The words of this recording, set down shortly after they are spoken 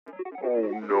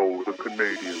Oh no, the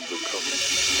Canadians are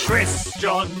coming. Chris,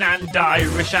 John, and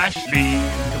Irish Ashley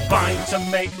combine to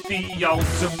make the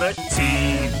ultimate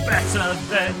team, better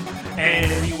than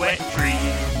any wet dream.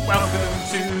 Welcome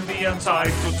to the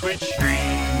Untitled Twitch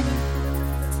stream.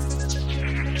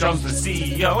 John's the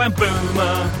CEO and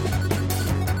Boomer.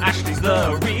 Ashley's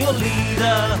the real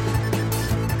leader.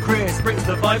 Chris brings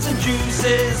the vibes and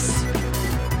juices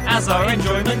as our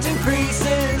enjoyment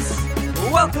increases.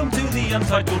 Welcome to the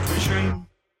Untitled Twitch stream.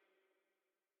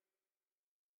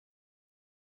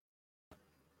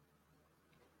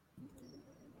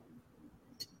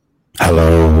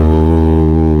 Hello.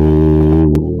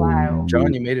 Wow.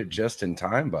 John, you made it just in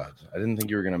time, bud. I didn't think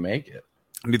you were going to make it.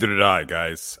 Neither did I,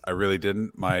 guys. I really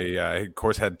didn't. My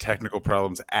course had technical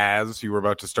problems as you were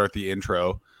about to start the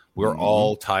intro. We're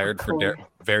all tired for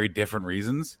very different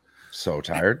reasons. So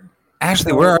tired.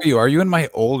 Ashley, where are you? Are you in my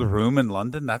old room in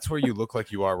London? That's where you look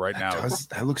like you are right now.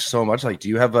 That looks so much like. Do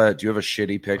you have a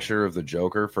shitty picture of the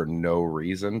Joker for no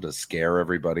reason to scare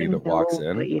everybody that walks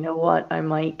in? But you know what? I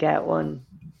might get one.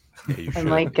 Yeah, you I should.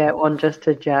 might get one just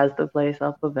to jazz the place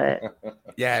up a bit.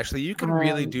 Yeah, Ashley, you can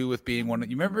really do with being one. You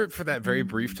remember for that very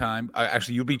brief time?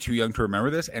 Actually, you'll be too young to remember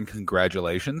this, and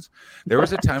congratulations. There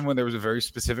was a time when there was a very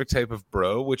specific type of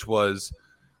bro, which was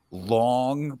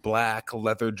long black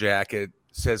leather jacket,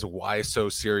 says why so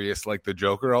serious like the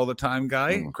Joker all the time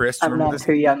guy. Chris, do you I'm remember not this?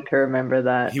 too young to remember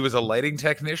that. He was a lighting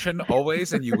technician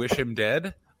always, and you wish him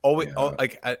dead. Always,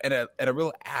 like and a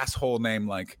real asshole name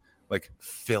like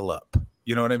Philip.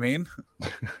 You know what I mean?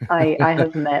 I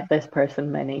have met this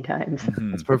person many times.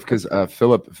 It's perfect because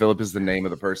Philip is the name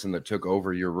of the person that took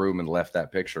over your room and left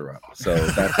that picture up. So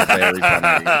that's very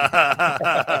funny.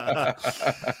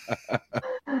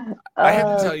 I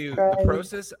have to tell you, the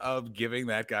process of giving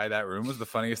that guy that room was the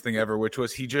funniest thing ever, which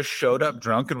was he just showed up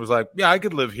drunk and was like, yeah, I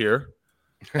could live here.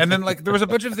 And then like there was a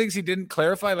bunch of things he didn't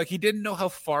clarify. Like he didn't know how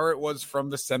far it was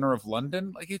from the center of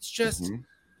London. Like it's just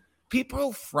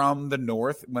people from the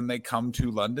north, when they come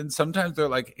to London, sometimes they're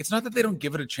like, it's not that they don't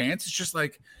give it a chance. It's just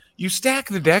like you stack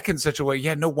the deck in such a way.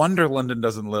 Yeah, no wonder London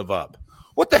doesn't live up.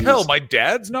 What the hell? My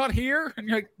dad's not here? And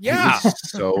you're like, yeah. He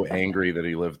was so angry that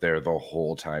he lived there the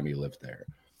whole time he lived there.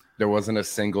 There wasn't a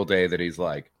single day that he's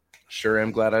like, sure,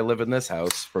 I'm glad I live in this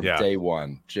house from day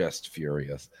one. Just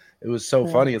furious. It was so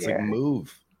funny. It's like,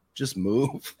 move. Just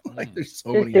move. Like there's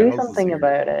so many do houses something here.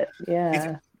 about it.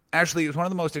 Yeah. Actually, it's one of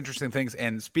the most interesting things.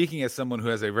 And speaking as someone who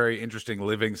has a very interesting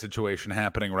living situation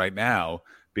happening right now,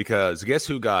 because guess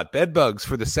who got bed bugs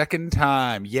for the second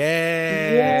time?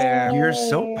 Yeah. You're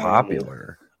so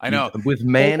popular. I know. With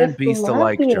man and beast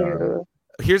alike, John.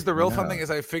 Here's the real fun thing is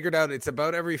I figured out it's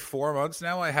about every 4 months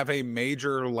now I have a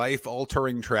major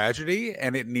life-altering tragedy,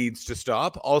 and it needs to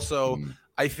stop. Also,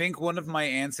 I think one of my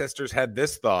ancestors had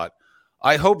this thought.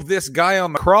 I hope this guy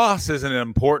on the cross isn't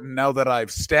important now that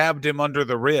I've stabbed him under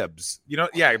the ribs. You know,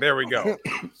 yeah, there we go.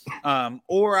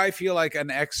 Or I feel like an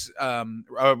a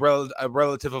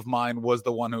relative of mine was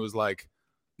the one who was like,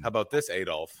 how about this,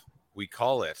 Adolf? We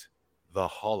call it the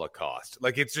Holocaust.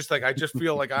 Like, it's just like, I just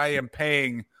feel like I am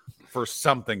paying for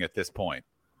something at this point.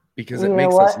 Because it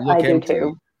makes us look empty,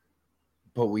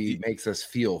 but makes us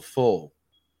feel full.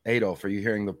 Adolf, are you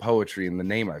hearing the poetry in the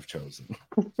name I've chosen?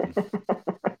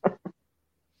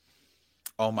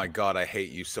 Oh my God, I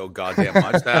hate you so goddamn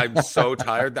much that I'm so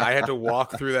tired that I had to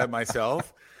walk through that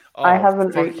myself. Oh, I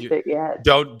haven't reached it yet.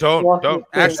 Don't.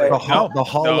 Actually, the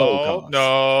Holocaust.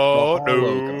 No.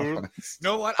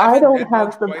 No, what? I don't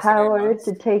have the power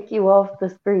to take you off the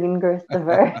screen,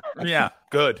 Christopher. Yeah,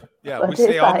 good. Yeah, But we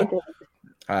stay if on. I did.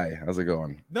 Hi, how's it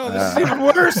going? No, this is even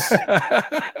worse.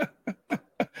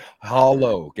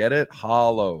 Hollow, get it?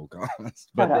 Hollow, but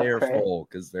Shut up, they're Chris. full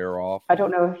because they're off. I don't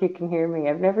know if you can hear me.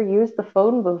 I've never used the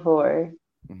phone before.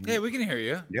 Yeah, we can hear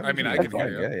you. Yeah, I mean, I can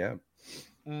hear you.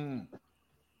 Yeah.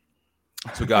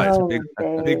 So, guys, Oh,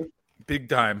 big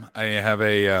time. I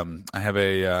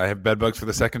have bed bugs for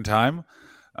the second time.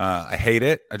 I hate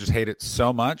it. I just hate it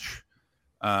so much.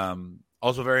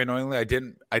 Also, very annoyingly, I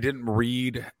didn't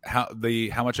read how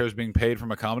much I was being paid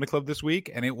from a comedy club this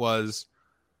week, and it was,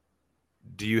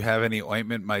 do you have any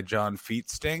ointment my John feet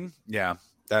sting? Yeah,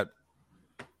 that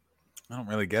I don't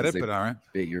really get it, but all right.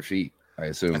 Bit your feet, I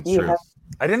assume. That's true.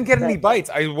 I didn't get any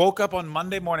bites. I woke up on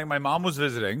Monday morning. My mom was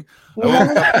visiting. You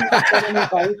haven't got any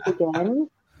bites again?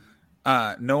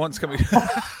 No one's coming.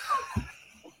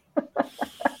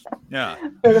 Yeah.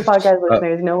 For the podcast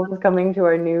listeners, no one's coming to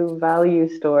our new value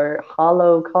store,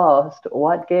 Hollow Cost.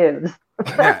 What gives?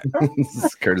 This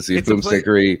is courtesy of Boom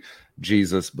Stickery.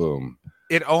 Jesus Boom.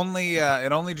 It only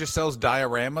just sells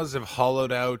dioramas of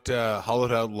hollowed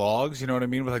out logs. You know what I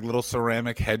mean, with like little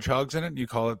ceramic hedgehogs in it. You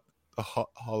call it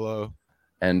Hollow.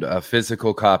 And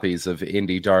physical copies of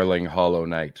indie darling Hollow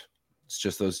Knight. It's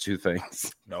just those two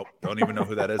things. Nope, don't even know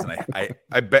who that is. And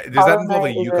I bet, does that involve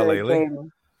a ukulele?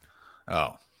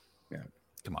 Oh, yeah.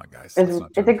 Come on, guys.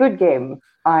 It's a good game.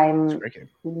 I'm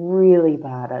really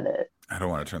bad at it. I don't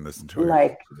want to turn this into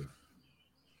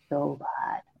so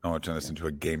bad. I want to turn this into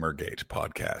a Gamergate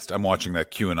podcast. I'm watching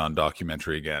that QAnon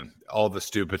documentary again. All the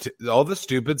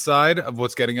stupid side of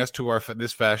what's getting us to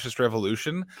this fascist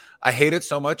revolution. I hate it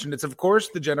so much, and it's of course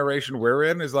the generation we're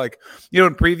in is like,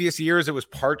 in previous years it was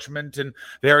parchment and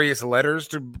various letters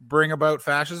to bring about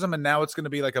fascism, and now it's going to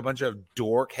be like a bunch of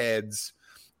dork heads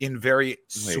in very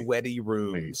sweaty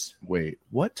rooms. Wait,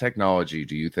 what technology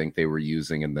do you think they were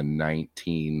using in the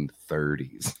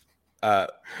 1930s?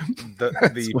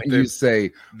 You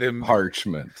say the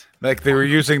parchment, like they were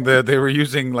using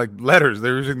like letters.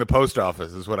 They were using the post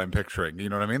office, is what I'm picturing. You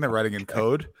know what I mean? They're writing in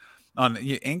code on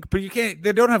ink, but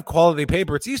they don't have quality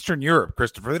paper. It's Eastern Europe,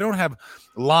 Christopher. They don't have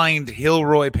lined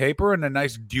Hilroy paper and a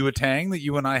nice Duotang that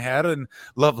you and I had in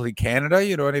lovely Canada.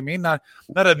 You know what I mean? Not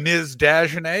a Ms.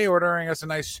 Dagenet ordering us a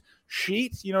nice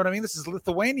sheet. You know what I mean? This is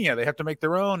Lithuania. They have to make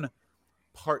their own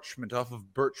parchment off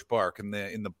of birch bark in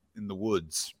the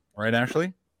woods. Right,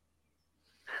 Ashley?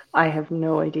 I have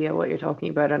no idea what you're talking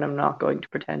about, and I'm not going to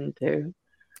pretend to.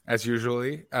 As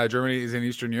usually, Germany is in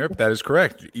Eastern Europe. That is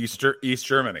correct. East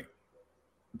Germany.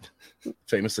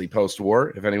 Famously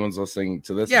post-war. If anyone's listening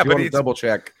to this, yeah, but double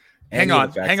check. Hang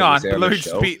on. Let me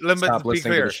stop be listening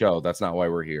clear. to the show. That's not why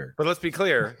we're here. But let's be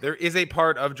clear. There is a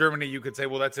part of Germany you could say,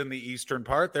 well, that's in the eastern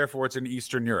part, therefore it's in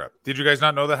Eastern Europe. Did you guys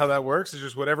not know how that works? It's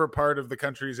just whatever part of the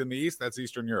country is in the east, that's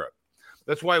Eastern Europe.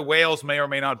 That's why Wales may or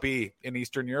may not be in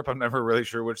Eastern Europe. I'm never really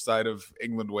sure which side of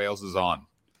England Wales is on.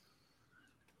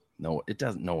 No, it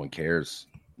doesn't. No one cares.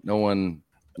 No one.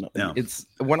 No. It's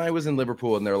when I was in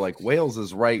Liverpool and they're like, Wales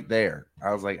is right there.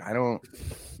 I was like,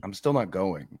 I'm still not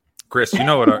going. Chris, you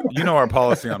know our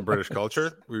policy on British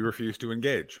culture. We refuse to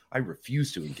engage. I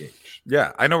refuse to engage.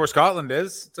 Yeah, I know where Scotland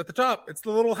is. It's at the top. It's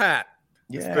the little hat.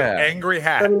 Yeah, it's the angry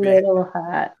hat. The little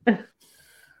hat.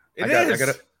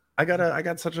 I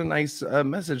got such a nice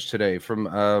message today from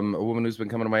a woman who's been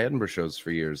coming to my Edinburgh shows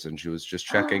for years, and she was just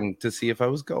checking to see if I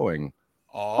was going.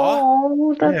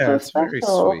 Oh, that's so it's special. Very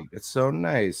sweet. It's so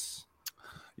nice.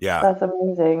 Yeah, that's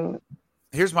amazing.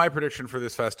 Here's my prediction for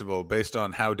this festival based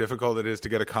on how difficult it is to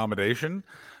get accommodation.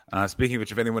 Speaking of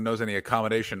which, if anyone knows any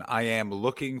accommodation, I am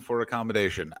looking for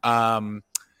accommodation. Are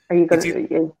you going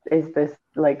to? Is this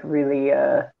like really?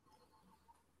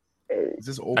 Is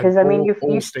this old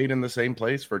stayed in the same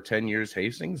place for 10 years?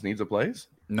 Hastings needs a place?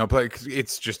 No place.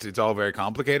 It's all very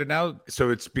complicated now. So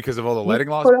it's because of all the letting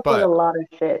laws. Put up with a lot of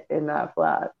shit in that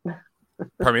flat.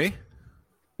 Pardon me?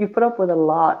 You put up with a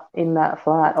lot in that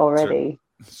flat already.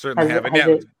 Certainly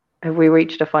haven't. Have we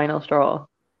reached a final straw?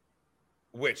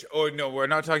 Which? Oh no, we're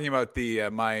not talking about the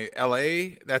my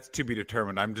LA. That's to be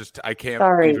determined. I can't.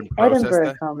 Sorry, even process Edinburgh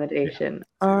that. accommodation.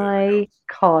 I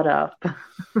caught up.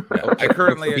 I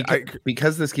currently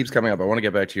because this keeps coming up. I want to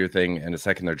get back to your thing in a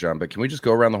second, there, John. But can we just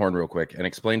go around the horn real quick and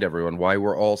explain to everyone why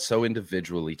we're all so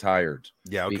individually tired?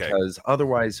 Yeah, okay. Because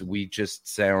otherwise, we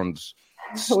just sound.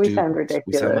 We sound ridiculous.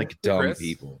 We sound like dumb Chris,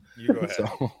 people. You go ahead.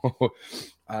 So,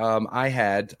 I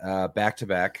had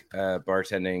back-to-back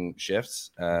bartending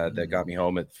shifts that got me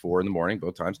home at 4 a.m.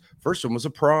 both times. First one was a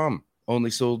prom. Only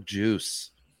sold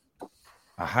juice.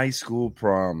 A high school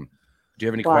prom. Do you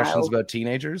have any questions about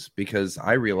teenagers? Because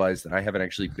I realized that I haven't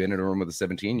actually been in a room with a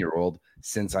 17-year-old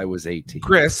since I was 18.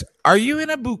 Chris, are you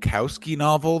in a Bukowski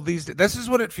novel these days? This is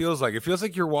what it feels like. It feels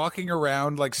like you're walking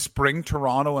around like spring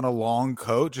Toronto in a long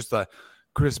coat, just like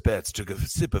Chris Betts took a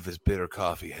sip of his bitter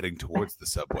coffee heading towards the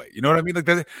subway. You know what I mean? Like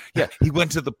that. Yeah, he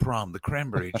went to the prom. The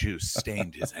cranberry juice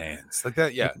stained his hands. Like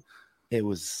that. Yeah. It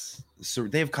was. So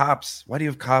they have cops. Why do you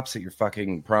have cops at your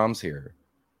fucking proms here?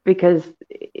 Because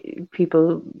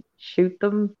people shoot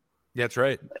them. Yeah, that's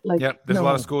right. There's a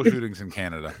lot of school shootings in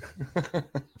Canada.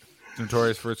 It's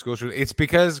notorious for school shooting. It's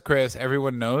because, Chris,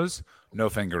 everyone knows no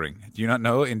fingering. Do you not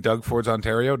know in Doug Ford's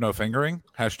Ontario, no fingering?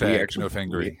 Hashtag no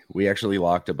fingering. We actually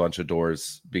locked a bunch of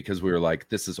doors because we were like,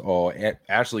 this is all.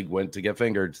 Ashley went to get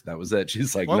fingered. That was it.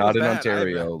 She's like, not in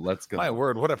Ontario. Let's go. My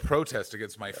word, what a protest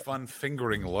against my fun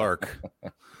fingering lark.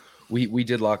 We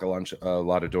did lock a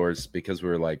lot of doors because we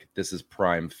were like, this is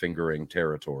prime fingering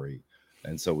territory.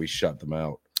 And so we shut them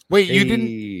out. Wait, you didn't?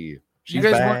 You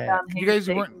guys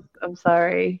weren't. I'm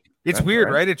sorry. It's weird,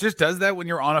 right? It just does that when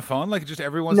you're on a phone. Like just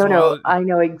every once in a while. No, I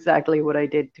know exactly what I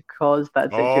did to cause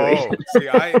that situation. See,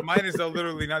 mine is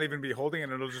literally not even be holding it.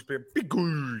 It'll just be a big.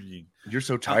 You're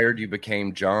so tired you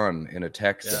became John in a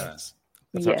text sense.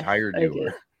 That's how tired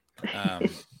you were.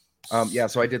 Yeah,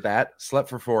 so I did that. Slept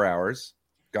for 4 hours.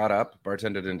 Got up.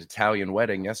 Bartended an Italian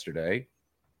wedding yesterday.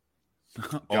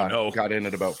 Got in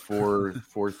at about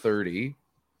 4:30.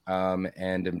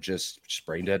 And I'm just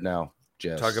brain dead now.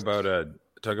 Just talk about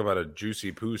a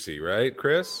juicy pussy, right,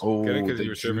 Chris? Oh, because you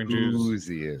were serving juice.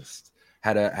 Juiciest.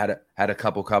 Had a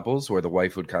couple couples where the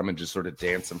wife would come and just sort of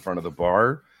dance in front of the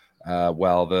bar,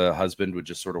 while the husband would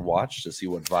just sort of watch to see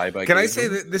what vibe I. Can I say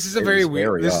that this is a very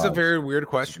weird? This is a very weird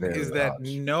question. Is that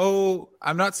no?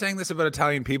 I'm not saying this about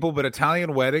Italian people, but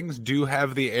Italian weddings do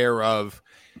have the air of,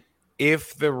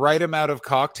 if the right amount of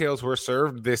cocktails were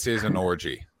served, this is an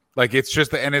orgy. Like, it's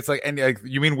just, and it's like, and like,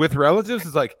 you mean with relatives?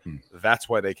 It's like, that's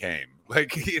why they came.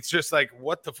 Like, it's just like,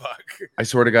 what the fuck? I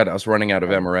swear to God, I was running out of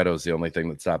amaretto's the only thing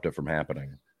that stopped it from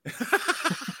happening.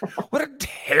 What a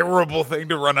terrible thing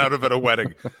to run out of at a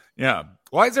wedding. Yeah.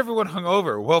 Why is everyone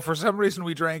hungover? Well, for some reason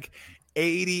we drank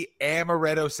 80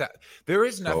 amaretto. There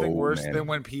is nothing worse than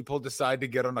when people decide to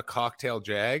get on a cocktail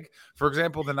jag. For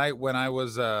example, the night when I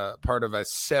was part of a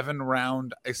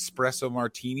 7-round espresso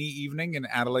martini evening in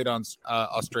Adelaide,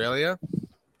 Australia.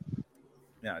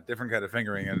 Yeah, different kind of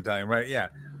fingering in Italian, right? Yeah.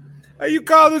 You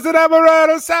call this an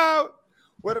amaretto sour?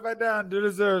 What have I done to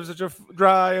deserve such a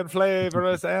dry and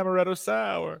flavorless amaretto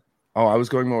sour? Oh, I was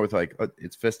going more with like,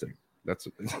 it's fisting. That's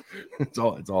it's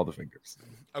all the fingers.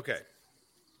 Okay.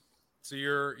 So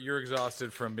you're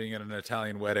exhausted from being at an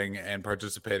Italian wedding and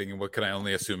participating in what can I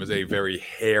only assume is a very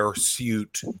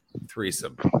hirsute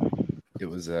threesome. It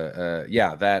was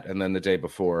that, and then the day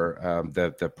before,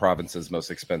 the province's most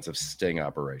expensive sting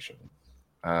operation.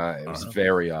 It was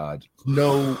very odd.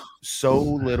 So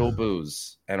little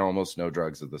booze and almost no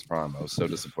drugs at this prom. I was so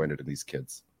disappointed in these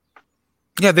kids.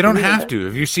 Yeah, they don't have to.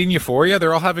 Have you seen Euphoria?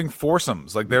 They're all having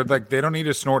foursomes. Like they don't need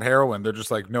to snort heroin. They're just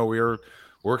like, no, we're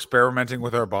experimenting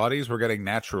with our bodies. We're getting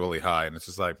naturally high, and it's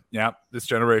just like, yeah, this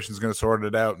generation's going to sort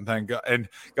it out. And thank God. And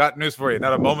got news for you,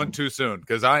 not a moment too soon,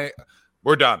 because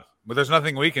we're done. But there's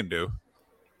nothing we can do.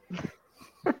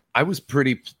 I was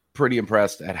pretty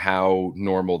impressed at how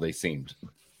normal they seemed,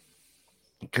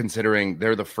 considering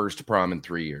they're the first prom in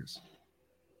 3 years.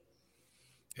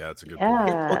 Yeah, that's a good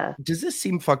point. Does this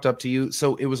seem fucked up to you?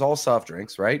 So it was all soft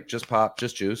drinks, right? Just pop,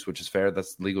 just juice, which is fair.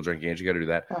 That's legal drinking age. You got to do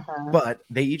that. But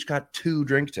they each got 2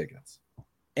 drink tickets.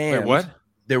 And wait, what?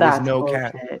 There was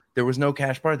no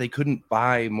cash bar. They couldn't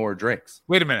buy more drinks.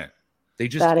 Wait a minute. They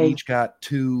just each got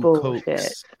 2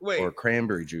 Cokes or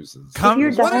cranberry juices. If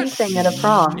you're dancing at a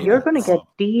prom, you're going to get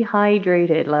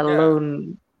dehydrated, let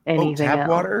alone anything tap else.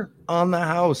 Water on the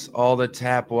house. All the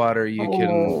tap water you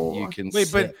can. Wait,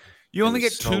 but you only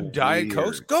get 2 Diet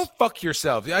Cokes? Go fuck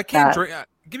yourself. I can't drink.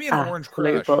 Give me an orange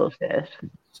crush. Bullshit.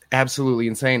 Absolutely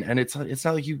insane. And it's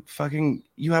not like you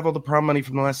have all the prom money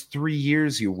from the last 3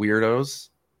 years, you weirdos.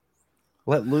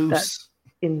 Let loose. That's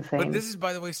insane. But this is,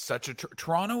 by the way, such a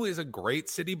Toronto is a great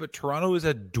city, but Toronto is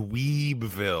a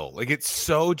dweebville. Like, it's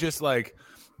so just like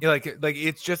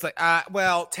it's just like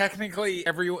well, technically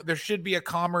there should be a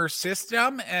commerce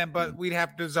system, but we'd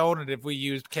have to zone it if we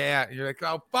used cat. You're like,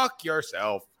 oh, fuck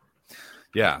yourself.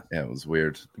 Yeah, it was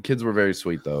weird. The kids were very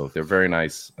sweet though. They're very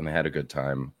nice and they had a good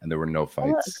time and there were no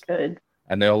fights. That's good.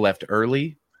 And they all left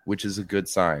early, which is a good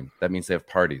sign. That means they have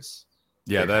parties.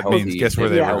 Yeah, that means guess where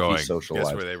they were going. Guess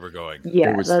where they were going. Yeah,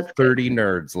 there was 30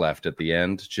 nerds left at the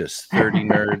end. Just 30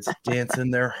 nerds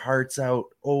dancing their hearts out.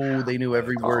 Oh, they knew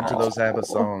every word to those ABBA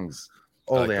songs.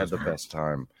 Oh, they had the best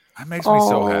time. That makes me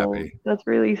so happy. That's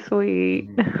really sweet.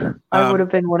 I would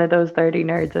have been one of those 30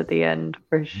 nerds at the end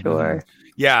for sure.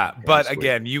 Yeah, but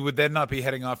again, you would then not be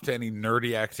heading off to any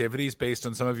nerdy activities based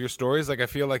on some of your stories. Like, I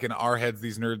feel like in our heads,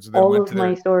 these nerds. All of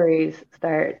my stories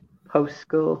start post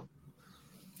school.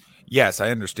 Yes, I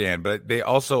understand, but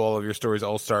all of your stories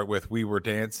all start with "we were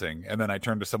dancing," and then I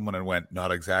turned to someone and went,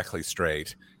 "Not exactly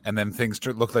straight," and then things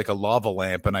looked like a lava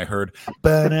lamp, and I heard,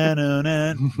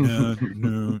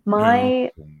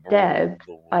 my Deb,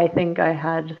 I think I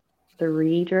had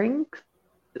 3 drinks.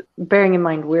 Bearing in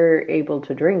mind, we're able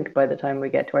to drink by the time we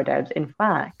get to our Debs. In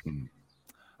fact,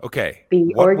 okay,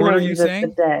 the what word are you organizers saying?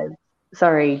 of the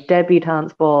Debs,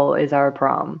 debutante's ball is our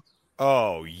prom.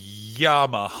 Oh,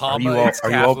 Yamahama.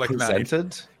 Are you all presented?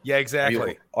 Night. Yeah,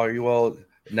 exactly. Are you all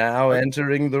now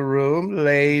entering the room,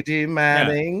 Lady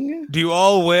Manning? Yeah. Do you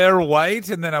all wear white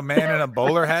and then a man in a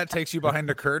bowler hat takes you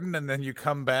behind a curtain and then you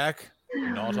come back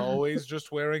not always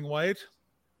just wearing white?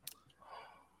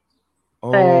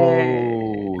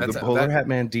 Oh, the bowler hat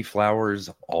man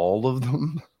deflowers all of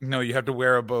them? No, you have to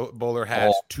wear a bowler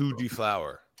hat to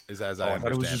deflower. I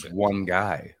thought it was just one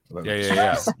guy.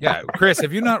 Yeah. Chris,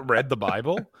 have you not read the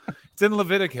Bible? It's in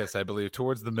Leviticus, I believe,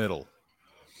 towards the middle.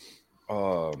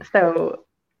 So,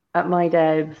 at my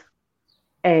Debs,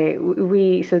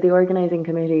 So the organizing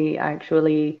committee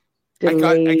actually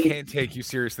delayed. I can't take you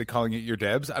seriously calling it your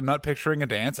Debs. I'm not picturing a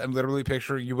dance. I'm literally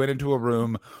picturing you went into a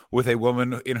room with a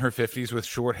woman in her 50s with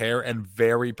short hair and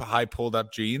very high pulled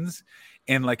up jeans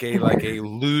and like a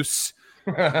loose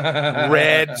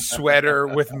red sweater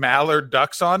with mallard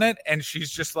ducks on it, and she's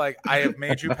just like, I have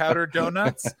made you powdered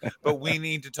donuts, but we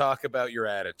need to talk about your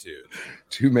attitude.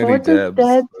 Too many What Debs.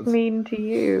 does Debs mean to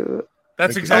you?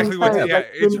 That's exactly what. Yeah,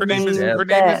 her name is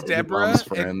Deborah. Mom's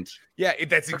friend.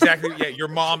 That's exactly. Yeah, your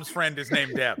mom's friend is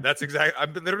named Deb. That's exactly.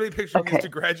 I'm literally picturing you to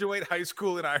graduate high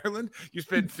school in Ireland. You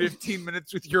spend 15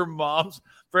 minutes with your mom's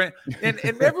friend, and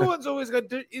everyone's always got.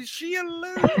 Is she a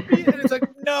lesbian? And it's like,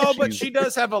 no, but she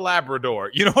does have a Labrador.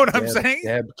 You know what I'm saying?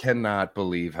 Deb cannot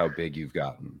believe how big you've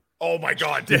gotten. Oh my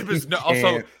God, Deb is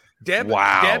also. Deb,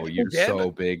 you're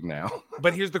so big now.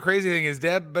 But here's the crazy thing is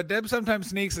Deb sometimes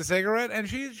sneaks a cigarette and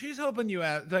she's helping you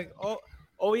out. Like,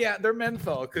 oh yeah, they're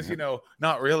menthol because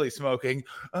not really smoking.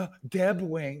 Deb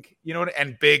wink,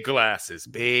 and big glasses,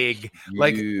 big,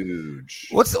 like huge.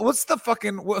 What's the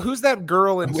fucking who's that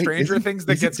girl in Stranger Things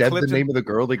that gets Deb clipped? The name of the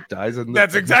girl that dies in the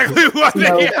That's exactly what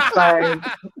Barb.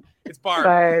 It's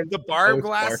Barb. The Barb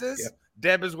glasses. Barb, yeah.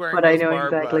 Deb is wearing. But I know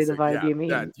Barb exactly glasses. the vibe you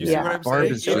mean. You see what I'm Barb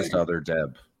saying? is just other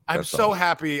Deb. I'm so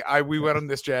happy we went on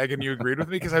this jag and you agreed with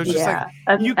me because I was just like,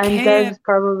 and Deb's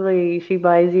probably, she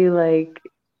buys you like,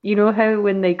 you know how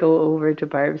when they go over to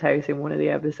Barb's house in one of the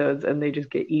episodes and they just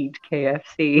eat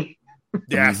KFC?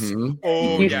 Yes.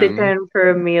 You sit down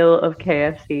for a meal of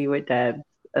KFC with Deb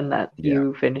and that's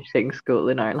you finishing school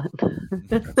in Ireland.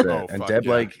 That's it. And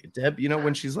Deb,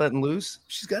 when she's letting loose,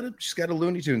 she's got a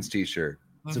Looney Tunes t-shirt.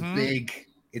 It's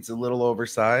it's a little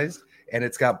oversized. And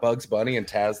it's got Bugs Bunny and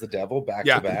Taz the Devil back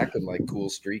to back and like cool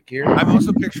street gear. I'm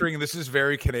also picturing this is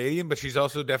very Canadian, but she's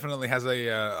also definitely has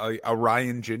a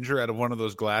Ryan Ginger out of one of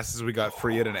those glasses we got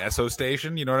free at an Esso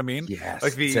station. You know what I mean? Yes.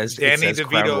 Like it says DeVito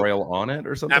Crown Royal on it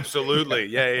or something. Absolutely.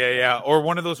 Yeah. Or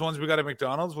one of those ones we got at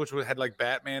McDonald's, which had like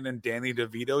Batman and Danny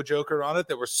DeVito Joker on it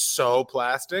that were so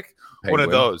plastic. Penguin. One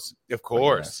of those, of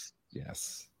course.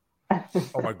 Yes.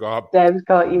 Oh my God. Deb's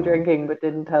caught you drinking but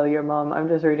didn't tell your mom. I'm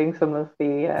just reading some of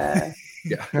the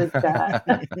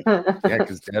chat.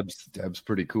 Because Deb's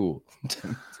pretty cool.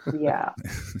 Yeah.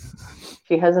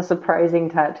 She has a surprising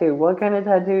tattoo. What kind of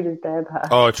tattoo does Deb have?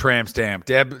 Oh, a tramp stamp.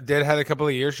 Deb had a couple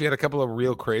of years. She had a couple of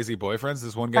real crazy boyfriends.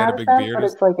 This one guy had a big beard. But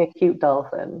it's like a cute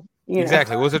dolphin.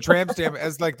 Exactly. It was a tramp stamp.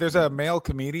 As like there's a male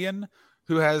comedian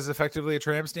who has effectively a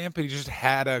tramp stamp, but he just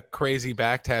had a crazy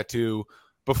back tattoo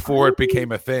before it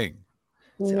became a thing.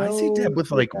 I see Deb with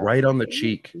like right on the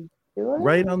cheek,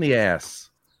 right on the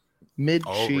ass, mid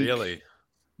cheek. Oh, really?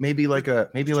 Maybe like a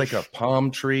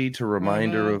palm tree to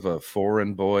remind her of a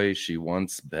foreign boy she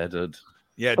once bedded.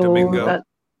 Yeah, Domingo.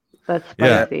 That's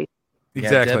spicy. Yeah,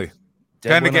 exactly.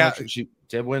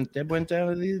 Deb went down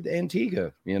to the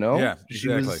Antigua. Yeah,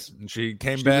 exactly. She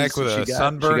came back with a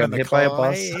sunburn. She got and hit by a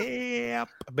bus. Yep,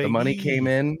 the money came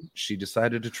in. She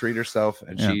decided to treat herself,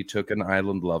 and she took an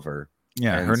island lover.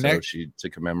 Yeah, and her neck to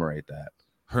commemorate that.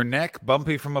 Her neck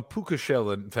bumpy from a puka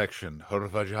shell infection. Her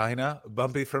vagina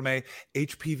bumpy from a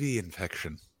HPV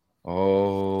infection.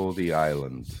 Oh, the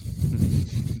island.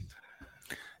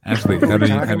 Ashley, how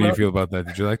do you feel about that?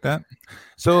 Did you like that?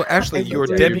 So, Ashley, your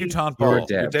debutante ball.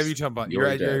 Your debutante ball.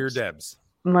 You're your Debs.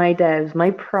 My Debs.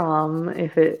 My prom,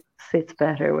 if it sits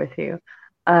better with you.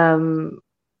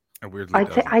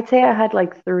 I'd say I had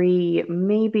like 3,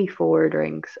 maybe 4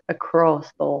 drinks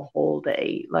across the whole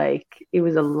day. Like it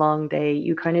was a long day.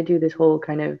 You kind of do this whole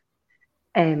kind of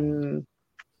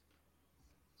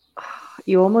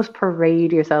you almost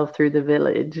parade yourself through the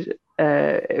village.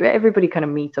 Everybody kind of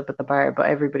meets up at the bar, but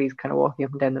everybody's kind of walking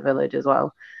up and down the village as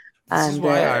well. This is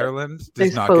why Ireland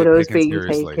does not photos get taken being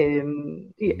seriously.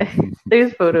 taken. Yeah,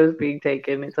 there's photos being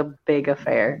taken. It's a big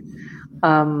affair.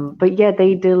 But yeah,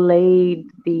 they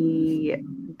delayed the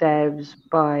Debs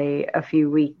by a few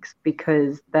weeks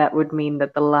because that would mean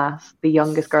that the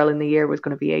youngest girl in the year was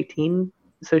going to be 18,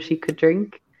 so she could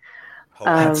drink.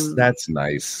 That's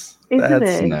nice.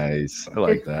 That's nice. I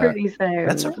like that. Pretty sound.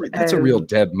 That's a real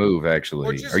Deb move,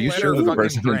 actually. Are you sure the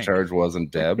person drink. in charge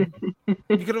wasn't Deb?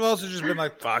 You could have also just been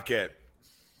like, "Fuck it."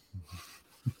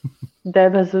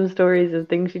 Deb has some stories of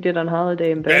things she did on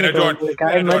holiday in Benidorm with a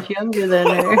guy much younger than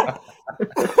her.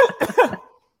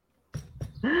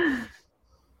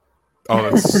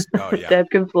 yeah. Deb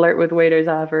can flirt with waiters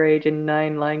half her age in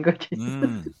 9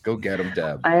 languages. Go get him,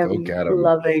 Deb. I am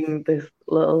loving this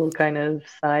little kind of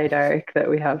side arc that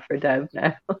we have for Deb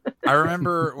now. I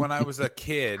remember when I was a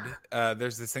kid,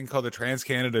 there's this thing called the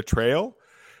Trans-Canada Trail,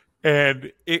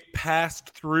 and it passed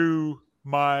through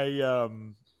my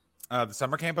the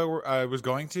summer camp I was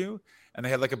going to, and they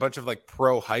had like a bunch of like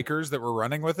pro hikers that were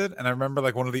running with it. And I remember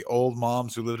like one of the old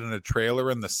moms who lived in a trailer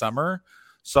in the summer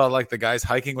saw like the guys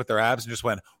hiking with their abs and just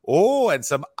went, "Oh, and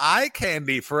some eye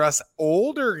candy for us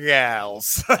older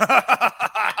gals."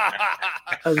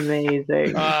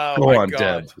 Amazing. Oh, Go my on, God.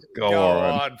 Deb. Go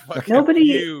on. Fucking Nobody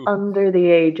you. under the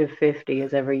age of 50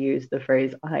 has ever used the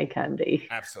phrase eye candy.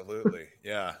 Absolutely.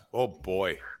 Yeah. Oh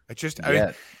boy. I Yeah,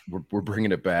 mean, we're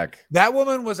bringing it back. that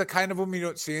woman was a kind of woman you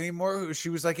don't see anymore. She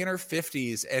was like in her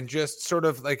 50s and just sort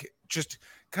of like just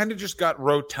got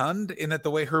rotund in that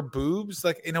the way her boobs,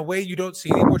 like in a way you don't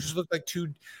see anymore, just look like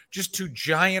two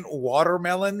giant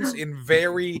watermelons in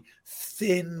very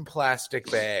thin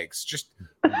plastic bags. Just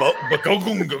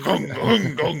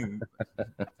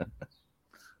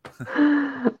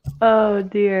Oh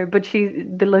dear. But she's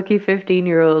the lucky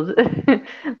 15-year-old.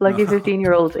 Lucky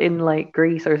 15-year-olds in like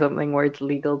Greece or something where it's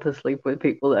legal to sleep with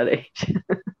people that age.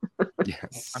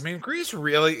 Yes. I mean, Greece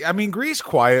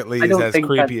quietly I is don't as think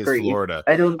creepy that's as Greece. Florida.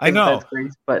 I don't I think know. that's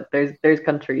Greece, but there's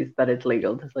countries that it's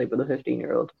legal to sleep with a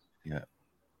 15-year-old. Yeah.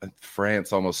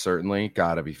 France almost certainly.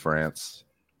 Gotta be France.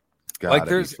 Like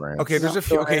Gotta be France. okay, there's a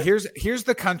few. Okay, here's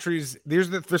the countries. There's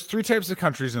three types of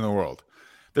countries in the world.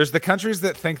 There's the countries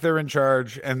that think they're in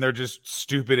charge and they're just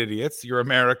stupid idiots. Your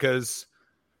Americas,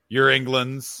 your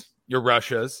Englands, your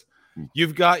Russias.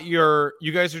 You've got you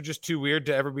guys are just too weird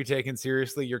to ever be taken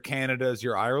seriously. Your Canadas,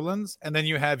 your Irelands, and then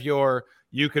you have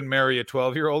you can marry a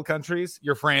 12-year-old countries,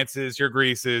 your Frances, your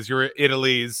Greeces, your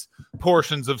Italies,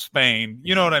 portions of Spain.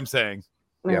 You know what I'm saying?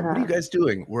 Yeah, what are you guys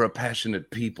doing? We're a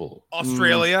passionate people.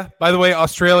 Australia, by the way,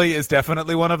 Australia is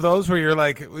definitely one of those where you're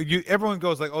like, everyone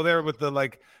goes like, oh, they're with the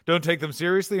like, don't take them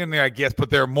seriously, and they're like, yes,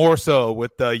 but they're more so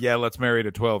with the let's marry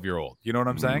a 12-year-old. You know what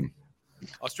I'm saying?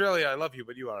 Australia, I love you,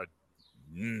 but you are.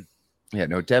 Yeah,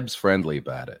 no, Deb's friendly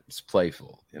about it. It's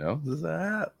playful, you know.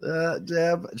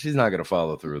 Deb, she's not gonna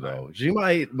follow through though. She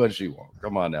might, but she won't.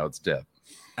 Come on now, it's Deb.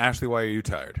 Ashley, why are you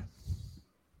tired?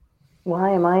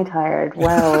 Why am I tired?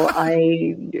 Well,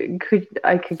 I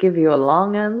could give you a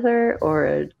long answer or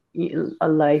a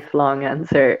lifelong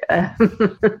answer. We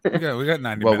got 90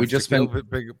 minutes. Well, we just spent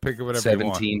pick whatever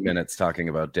 17 minutes talking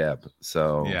about Deb.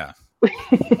 So yeah.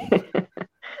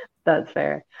 That's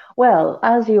fair. Well,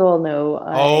 as you all know,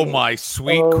 oh my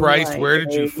sweet Christ, where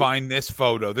did you find this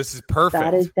photo? This is perfect.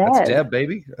 That is Deb. That's Deb,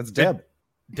 baby. That's Deb.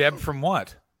 Deb from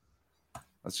what?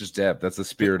 That's just Deb. That's the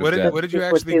spirit of Deb. What did you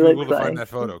actually Google to find like. that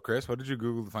photo, Chris? What did you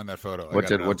Google to find that photo? What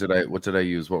did I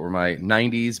use? What were my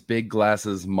 90s big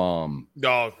glasses mom?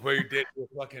 No, well, you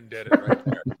fucking did it right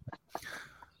there.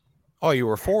 Oh, you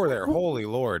were 4 there. Holy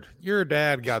Lord. Your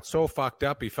dad got so fucked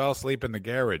up he fell asleep in the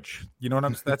garage. You know what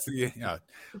I'm saying? That's the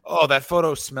Oh, that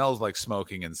photo smells like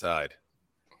smoking inside.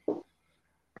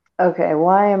 Okay,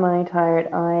 why am I tired?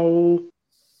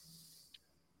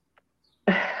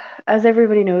 As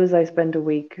everybody knows, I spent a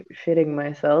week shitting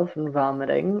myself and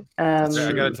vomiting. I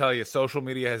gotta tell you, social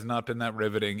media has not been that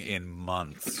riveting in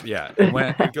months. Yeah,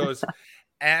 when it goes,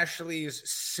 Ashley's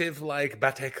sieve-like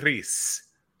Batecris,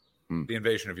 the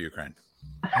invasion of Ukraine.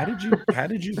 How did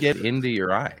you get into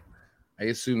your eye? I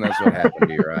assume that's what happened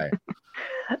to your eye.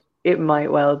 It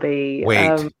might well be.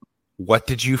 Wait, what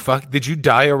did you Did you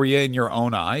diarrhea in your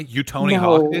own eye? You Tony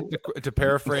Hawk did, to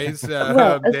paraphrase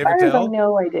well, as David far Tell? as I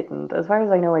know, I didn't. As far as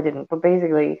I know, I didn't. But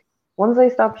basically, once I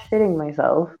stopped shitting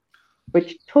myself,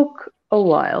 which took a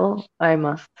while, I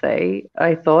must say,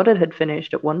 I thought it had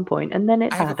finished at one point, and then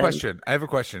it hadn't. I have a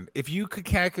question. If you could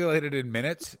calculate it in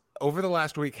minutes over the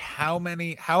last week, how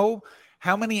many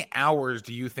hours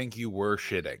do you think you were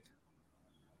shitting?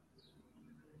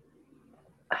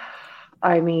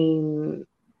 I mean,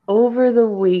 over the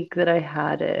week that I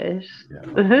had it,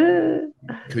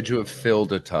 Could you have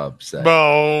filled a tub? Say?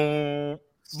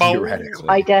 Theoretically.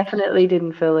 I definitely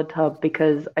didn't fill a tub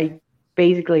because I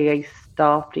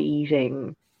stopped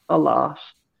eating a lot.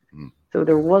 So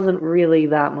there wasn't really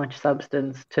that much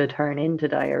substance to turn into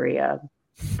diarrhea,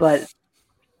 but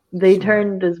they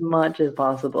turned as much as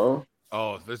possible.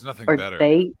 Oh, there's nothing Or better.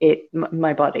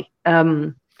 My body.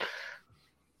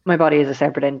 My body is a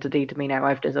separate entity to me now.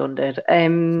 I've disowned it. I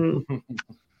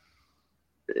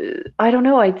don't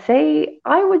know.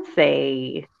 I would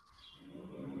say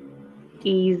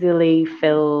easily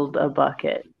filled a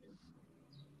bucket.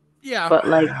 Yeah, but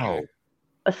like Wow.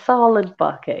 a solid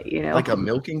bucket, you know, Like a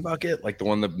milking bucket, like the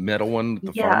metal one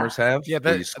the farmers have. Yeah,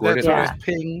 where you squirt it, that's- just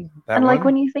ping. That and like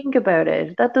one? when you think about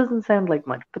it, that doesn't sound like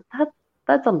much, but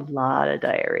that's a lot of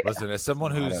diarrhea. Listen, as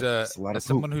someone It's who's a lot of as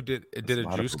someone poop. who did It's a a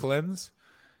lot of juice poop. cleanse,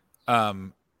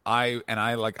 I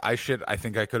shit. I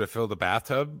think I could have filled the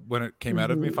bathtub when it came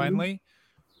out of me finally.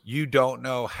 you don't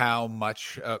know how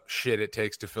much shit it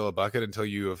takes to fill a bucket until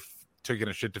you have taken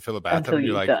a shit to fill a bathroom.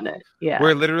 Until you've done it. Yeah.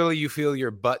 Where literally you feel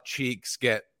your butt cheeks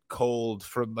get cold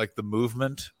from like the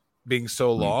movement being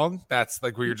so long. That's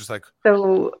like where you're just like,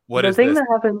 so what the is thing this? that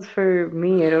happens for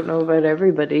me, I don't know about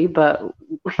everybody, but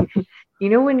you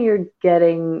know when you're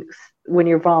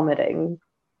vomiting.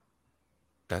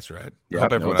 That's right. Yeah, I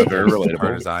hope everyone it's out very there is as relatable.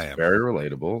 hard as I am. Very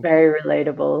relatable. Very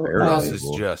relatable. Very This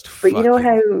relatable. is just But you know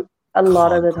how a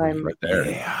lot of the concrete time, right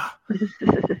there. Yeah.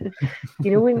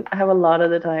 you know how a lot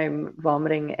of the time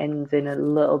vomiting ends in a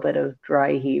little bit of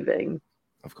dry heaving.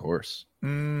 Of course.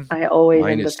 I always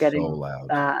Mine end is up getting so loud.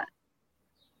 that.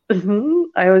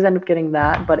 I always end up getting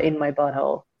that, but in my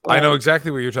butthole. I know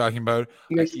exactly what you're talking about.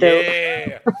 You're still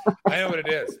Yeah, I know what it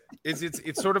is.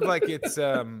 It's sort of like it's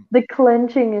the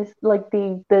clenching is like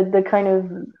the kind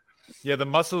of yeah, the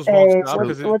muscles won't stop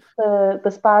what's because the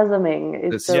spasming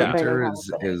The is still kind sphincter of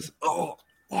is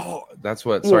happening. that's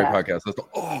what sorry Yeah.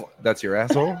 podcast. That's your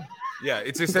asshole. yeah,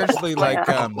 it's essentially like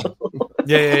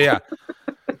yeah.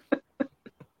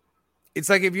 It's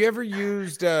like if you ever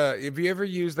used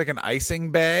like an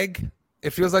icing bag,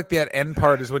 it feels like that end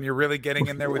part is when you're really getting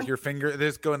in there with your finger.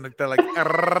 This going like they're like.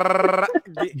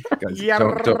 Guys,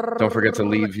 don't forget to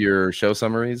leave your show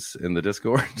summaries in the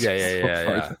Discord.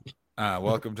 Yeah.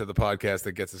 Welcome to the podcast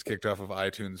that gets us kicked off of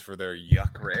iTunes for their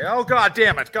yuck ray. Oh god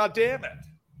damn it!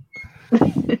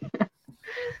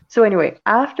 So anyway,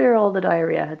 after all the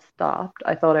diarrhea had stopped,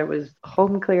 I thought I was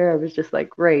home clear. I was just like,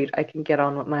 great, I can get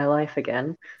on with my life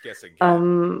again. Guess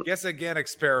again,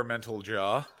 experimental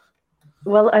jaw.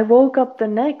 Well, I woke up the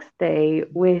next day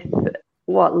with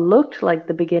what looked like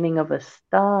the beginning of a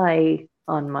sty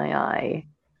on my eye.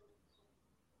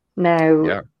 Now,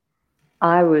 Yeah.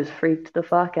 I was freaked the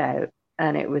fuck out,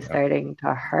 and it was starting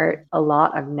to hurt a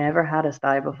lot. I've never had a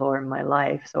sty before in my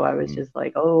life, so I was just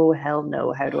like, oh, hell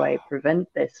no. How do I prevent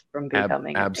this from becoming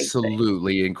a big thing?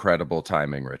 Absolutely incredible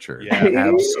timing, Richard.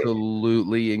 Yeah.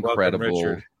 Absolutely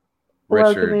incredible.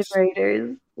 Welcome in,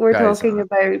 Raiders. We're talking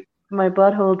about my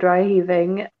butthole dry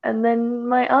heaving and then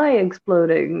my eye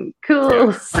exploding.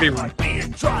 Cool. Pretty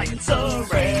Being dry and so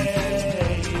raid.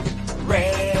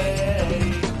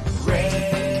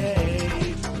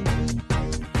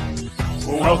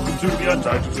 Welcome to the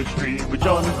Untitled Extreme with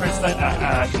John and Chris and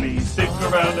Ashley. Stick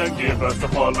around and give us a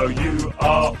follow. You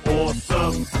are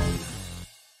awesome.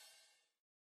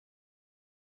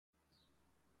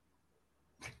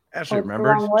 Ashley, That's remember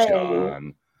the wrong way.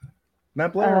 John.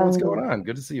 Matt Blair, what's going on?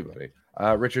 Good to see you, buddy.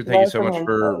 Richard, thank you so much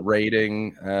for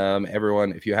rating.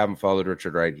 Everyone, if you haven't followed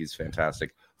Richard Wright, he's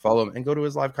fantastic. Follow him and go to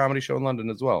his live comedy show in London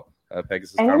as well.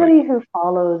 Pegasus Anybody Comedy. who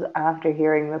follows after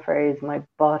hearing the phrase "my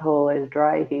butthole is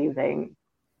dry heaving,"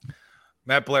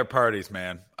 Matt Blair parties,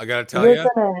 man. I gotta tell you,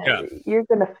 you're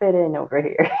gonna fit in over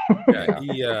here.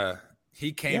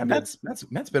 he came. Yeah,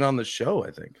 Matt's been on the show,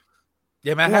 I think.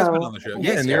 Yeah, Matt has been on the show.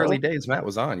 Yeah, in the early days, Matt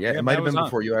was on. Yeah, it might have been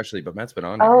before you actually, but Matt's been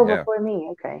on. Oh, yeah. before me.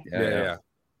 Okay. Yeah.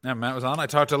 Yeah, Matt was on. I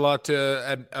talked a lot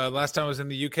to last time I was in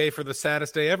the UK for the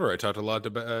saddest day ever. I talked a lot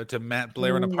to Matt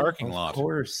Blair in a parking lot. Of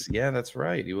course, yeah, that's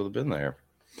right. He will have been there.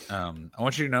 I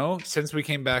want you to know, since we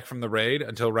came back from the raid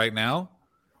until right now,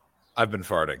 I've been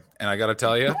farting, and I got to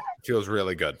tell you, it feels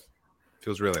really good. It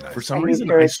feels really nice. For some reason,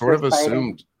 I sort of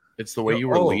assumed it's the way you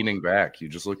were leaning back. You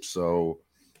just looked so.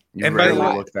 You rarely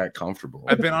look that comfortable.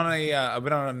 I've been on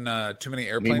too many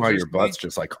airplanes. Meanwhile, your butt's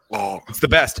just like, it's the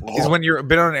best. Is when you've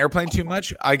been on an airplane too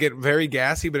much. I get very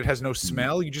gassy, but it has no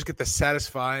smell. You just get the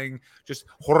satisfying, just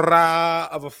hurrah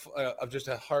of just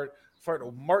a heart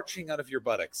fart marching out of your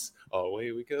buttocks. Oh,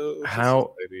 away we go.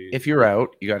 If you're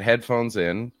out, you got headphones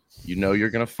in, you know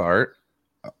you're gonna fart.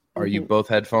 Are you both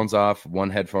headphones off, one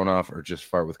headphone off, or just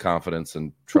fart with confidence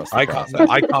and trust the process?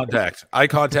 Eye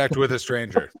contact with a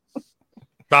stranger.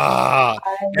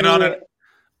 And on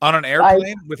an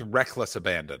airplane with reckless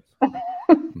abandon.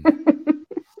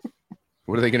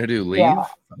 What are they going to do? Leave? Yeah.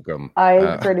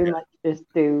 I pretty much just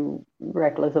do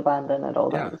reckless abandon at all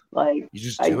times. Like you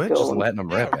just do it, just letting them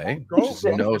rip, eh? Just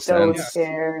no sense. Don't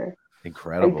care.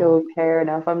 Incredible. I don't care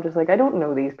enough. I'm just like, I don't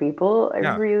know these people.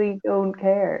 I really don't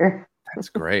care. That's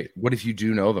great. What if you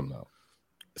do know them though?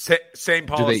 Same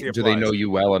policy. Do they know you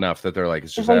well enough that they're like,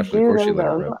 it's just if Ashley? Of course you let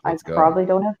her rip. I probably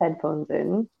don't have headphones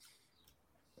in.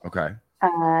 Okay.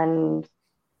 And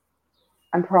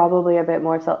I'm probably a bit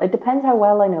more it depends how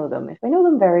well I know them. If I know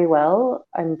them very well,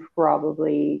 I'm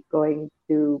probably going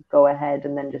to go ahead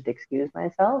and then just excuse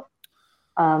myself.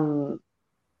 But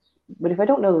if I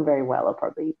don't know them very well, I'll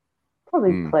probably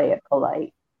play it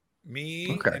polite.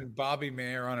 Me and Bobby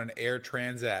May are on an Air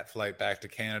Transat flight back to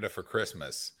Canada for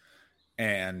Christmas.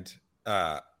 And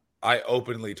I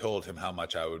openly told him how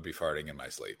much I would be farting in my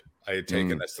sleep. I had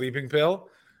taken a sleeping pill,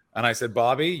 and I said,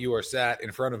 Bobby, you are sat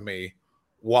in front of me.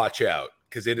 Watch out,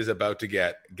 because it is about to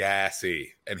get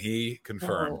gassy. And he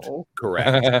confirmed.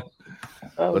 Correct.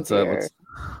 Let's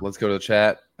go to the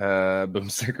chat.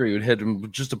 Boomsticker, you would hit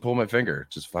him just to pull my finger.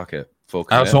 Just fuck it. Full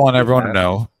I also want everyone to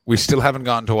know we still haven't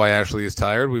gotten to why Ashley is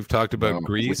tired. We've talked about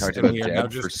Greece. We talked about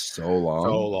Deb for so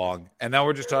long. And now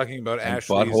we're just talking about and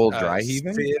Ashley's butthole dry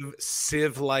heaving?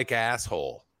 sieve-like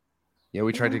asshole. Yeah,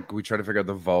 we tried to figure out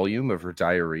the volume of her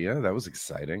diarrhea. That was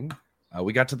exciting.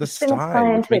 We got to the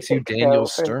sty, which makes you Daniel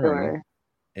Stern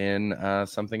in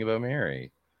Something About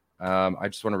Mary. I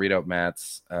just want to read out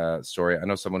Matt's story. I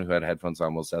know someone who had headphones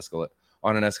on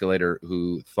on an escalator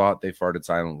who thought they farted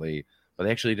silently, but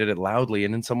they actually did it loudly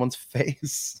and in someone's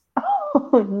face.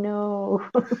 Oh no!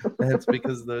 That's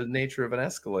because the nature of an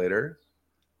escalator.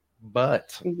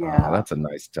 But that's a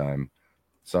nice time.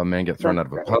 Saw a man get thrown out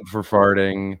of a pub for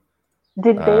farting.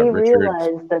 Did they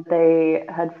realize that they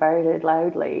had farted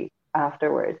loudly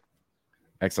afterwards?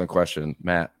 Excellent question,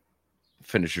 Matt.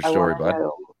 Finish your story, bud.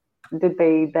 Did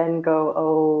they then go,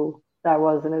 "Oh, that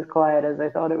wasn't as quiet as I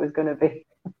thought it was going to be"?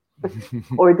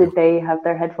 Or did they have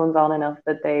their headphones on enough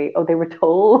that they were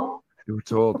told? They were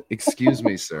told, "Excuse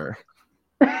me, sir.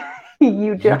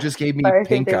 you just gave me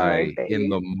pink eye in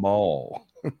the mall."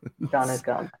 John is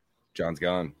gone. John's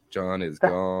gone. John is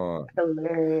gone.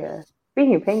 Hilarious.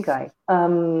 Speaking of pink eye,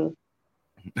 so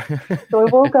I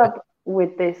woke up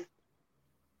with this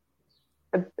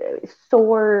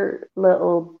sore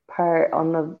little part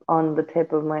on the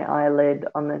tip of my eyelid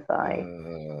on this eye.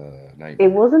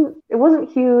 It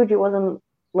wasn't huge. It wasn't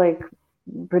like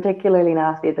particularly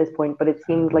nasty at this point, but it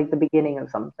seemed like the beginning of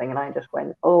something, and I just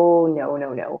went, "Oh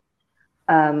no."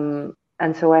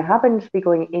 And so I happened to be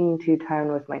going into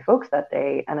town with my folks that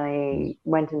day, and I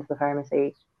went into the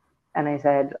pharmacy and I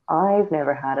said, "I've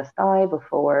never had a sty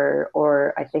before,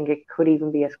 or I think it could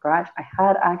even be a scratch." I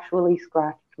had actually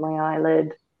scratched my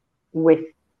eyelid with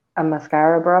a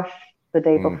mascara brush the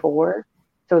day before.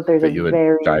 So there's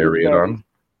diarrhea on?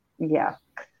 Yeah.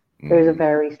 There's a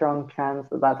very strong chance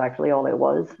that that's actually all it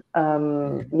was.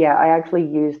 Yeah, I actually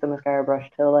used the mascara brush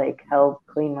to like help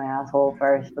clean my asshole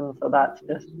first, and so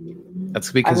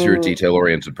that's because you're a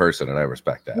detail-oriented person, and I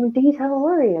respect that. I'm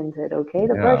detail-oriented, okay?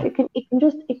 The brush it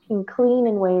can clean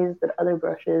in ways that other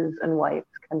brushes and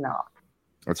wipes cannot.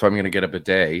 That's why I'm going to get a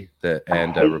bidet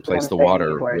and replace the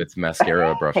water with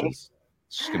mascara brushes.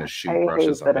 Just going to shoot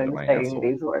brushes up into my asshole.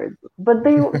 These words, but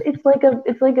it's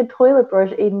like a toilet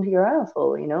brush into your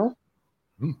asshole, you know.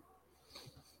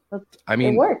 I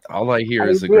mean, all I hear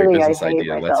is a great business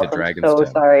idea. Let's hit Dragon's Den.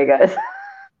 So sorry, guys.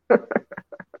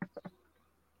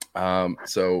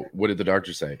 So what did the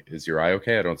doctor say? Is your eye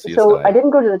okay? I don't see. So I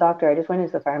didn't go to the doctor. I just went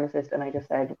into the pharmacist and I just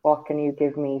said, "What can you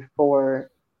give me for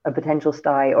a potential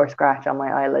sty or scratch on my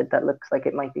eyelid that looks like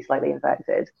it might be slightly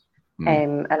infected?"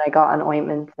 And I got an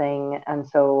ointment thing, and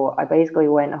so I basically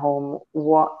went home.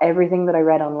 Everything that I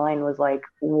read online was like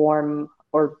warm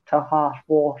or to hot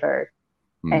water,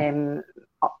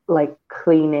 like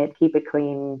clean it, keep it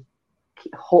clean,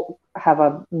 have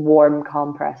a warm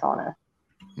compress on it.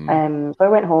 So I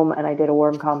went home and I did a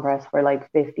warm compress for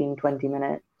like 15-20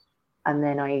 minutes, and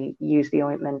then I used the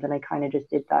ointment, and I kind of just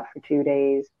did that for 2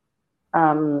 days.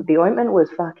 The ointment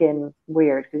was fucking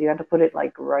weird because you had to put it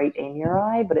like right in your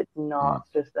eye, but it's not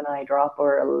just an eye drop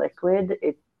or a liquid.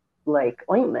 It's like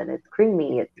ointment. It's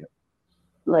creamy. It's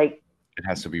like it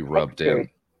has to be rubbed in. It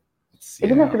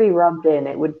didn't have to be rubbed in.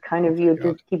 It would kind of you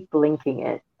just keep blinking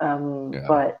it.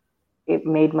 But it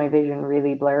made my vision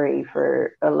really blurry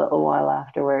for a little while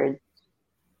afterwards.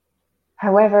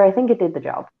 However, I think it did the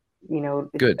job. You know,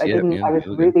 good. I was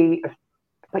really,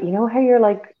 but you know how you're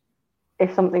like,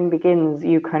 if something begins,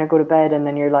 you kind of go to bed and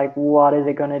then you're like, what is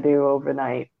it going to do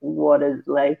overnight? What is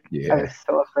I was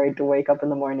so afraid to wake up in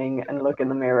the morning and look in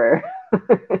the mirror.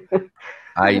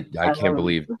 I can't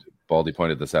believe Baldy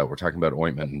pointed this out. We're talking about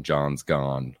ointment and John's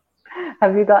gone.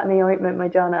 Have you got any ointment, my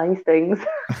John Icings?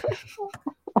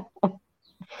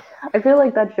 I feel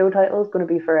like that show title is going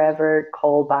to be forever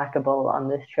callbackable on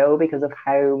this show because of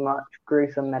how much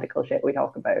gruesome medical shit we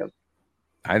talk about.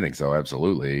 I think so,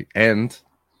 absolutely. And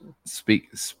speak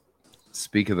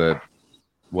of the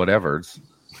whatevers.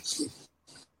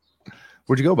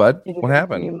 Where'd you go, bud? What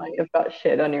happened? You might have got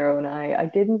shit on your own eye. I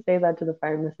didn't say that to the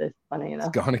pharmacist, funny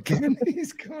enough. He's gone again.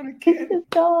 He's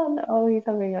gone. Oh, he's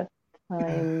having a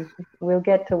time. We'll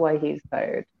get to why he's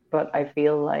tired. But I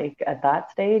feel like at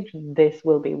that stage, this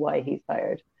will be why he's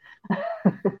tired.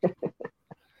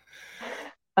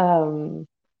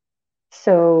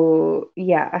 So,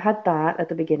 yeah, I had that at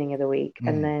the beginning of the week.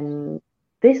 And then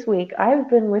this week I've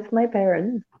been with my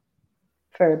parents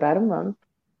for about a month.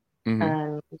 Mhm.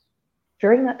 And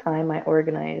during that time, I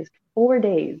organized 4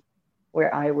 days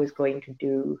where I was going to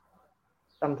do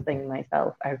something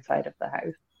myself outside of the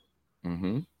house.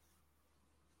 Mhm.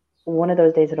 One of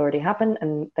those days had already happened,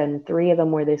 and then 3 of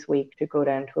them were this week to go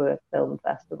down to a film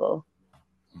festival.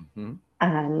 Mhm.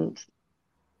 And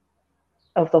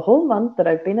of the whole month that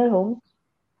I've been at home,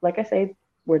 like I say,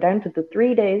 we're down to the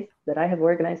 3 days that I have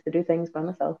organized to do things by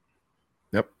myself.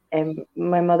 Yep. And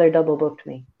my mother double booked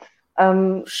me.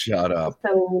 Shut up.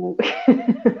 So,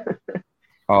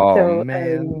 Oh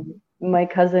man. my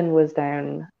cousin was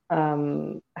down.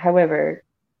 However,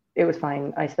 it was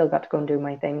fine. I still got to go and do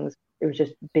my things. It was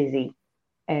just busy.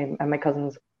 And my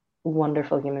cousin's a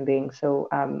wonderful human being. So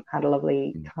had a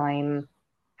lovely time,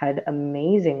 had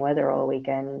amazing weather all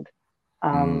weekend.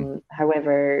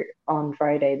 However, on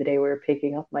Friday, the day we were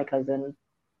picking up my cousin,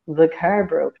 the car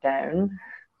broke down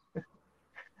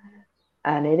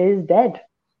and it is dead.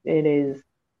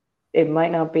 It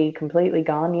might not be completely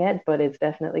gone yet, but it's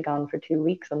definitely gone for 2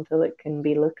 weeks until it can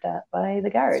be looked at by the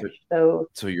garage. So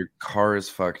your car is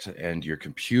fucked and your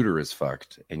computer is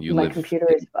fucked, and you my live computer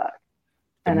is fucked.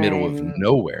 in the middle of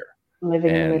nowhere.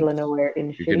 Living in the middle of nowhere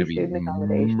in shitty student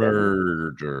accommodation.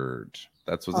 Murdered.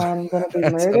 That's what I'm going to be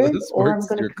that's how murdered, this or I'm works.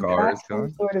 going Your to car is contract some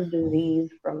gone. sort of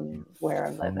disease from where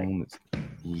I'm living.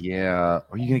 Yeah.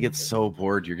 Or you're gonna get so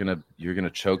bored you're gonna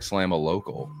choke slam a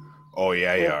local. Oh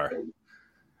yeah, you are.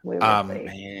 We will see.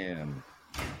 Man.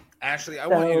 Ashley, I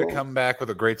want you to come back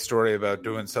with a great story about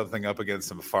doing something up against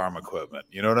some farm equipment.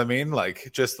 You know what I mean?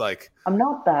 Like, just like I'm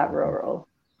not that rural.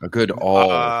 A good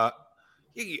all.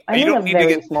 you I'm in don't a need very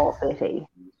to get. small city.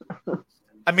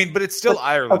 I mean, but it's still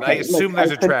Ireland. I assume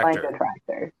there's I a could tractor. Find a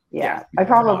tractor. Yeah.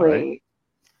 Yeah.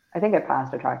 I think I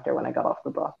passed a tractor when I got off the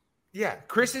bus. Yeah,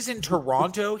 Chris is in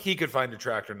Toronto. He could find a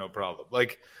tractor, no problem.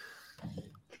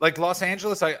 Like Los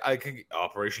Angeles, I can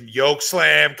Operation Yoke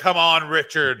Slam. Come on,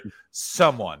 Richard.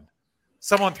 Someone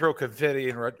throw confetti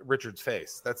in Richard's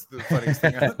face. That's the funniest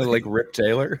thing. Like Rip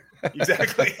Taylor.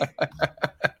 Exactly.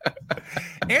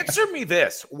 Answer me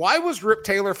this. Why was Rip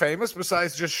Taylor famous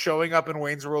besides just showing up in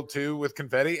Wayne's World 2 with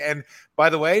confetti? And by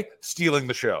the way, stealing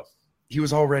the show. He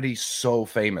was already so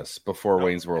famous before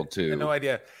Wayne's World 2. No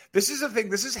idea. This is the thing.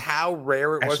 This is how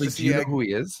rare it was Ashley, to see. do you know who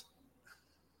he is?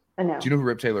 I know. Do you know who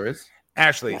Rip Taylor is?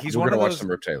 Ashley, he's We're one of gonna watch those. some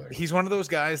Rip Taylor. He's one of those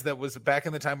guys that was back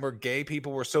in the time where gay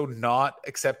people were so not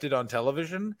accepted on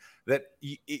television that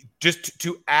just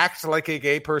to act like a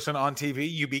gay person on TV,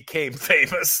 you became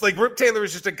famous. Like Rip Taylor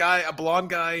is just a blonde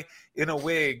guy in a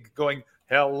wig going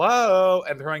hello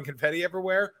and throwing confetti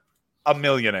everywhere. A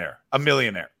millionaire.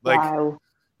 Like, wow.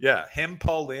 Yeah, him,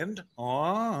 Paul Lind.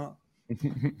 Oh.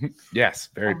 Yes,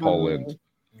 very Paul Lind.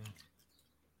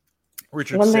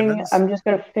 Richard One Simmons. thing, I'm just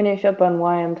going to finish up on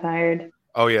why I'm tired.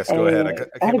 Oh yes, go ahead.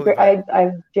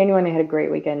 I genuinely had a great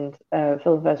weekend.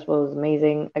 Film festival was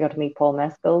amazing. I got to meet Paul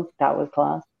Mescal. That was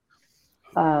class.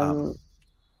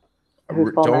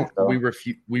 Who's Paul Mescal?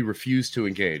 We refuse to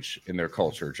engage in their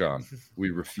culture, John. We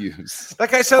refuse.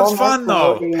 That guy sounds Paul fun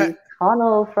Mescal though. is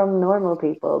Connell from Normal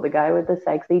People, the guy with the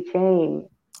sexy chain.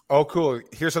 Oh, cool.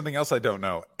 Here's something else I don't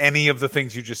know. Any of the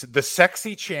things you just said. The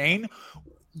sexy chain.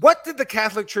 What did the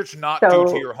Catholic Church not do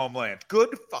to your homeland? Good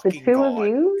fucking The two God. of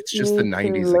you It's just the need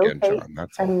 90s to again, locate John.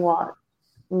 That's and all. watch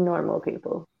Normal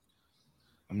People.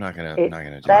 I'm not gonna I'm not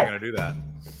gonna do that.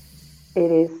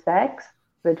 It is sex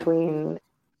between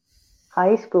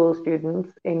high school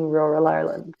students in rural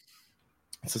Ireland.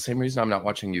 It's the same reason I'm not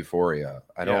watching Euphoria.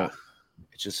 I don't.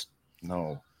 It just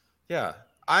no. Yeah.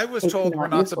 I was It's told we're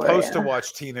not not supposed to Euphoria.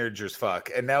 watch teenagers fuck,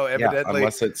 and now Yeah, evidently,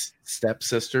 unless it's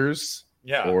stepsisters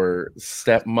yeah. or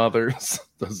stepmothers.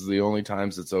 Those are the only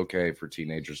times it's okay for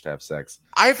teenagers to have sex.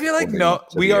 I feel like to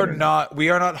we the are internet.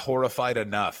 not horrified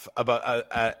enough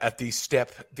about at the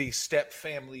step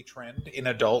family trend in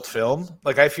adult film.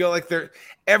 Like I feel like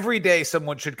every day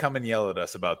someone should come and yell at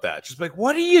us about that. Just like,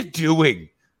 what are you doing?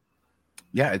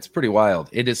 Yeah, it's pretty wild.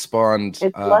 It has spawned.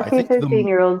 It's I Lucky think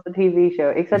 15-Year-Olds, the TV show,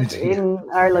 except Yeah. in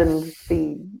Ireland,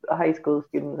 the high school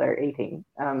students are 18.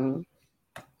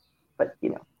 But, you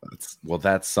know.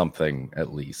 That's something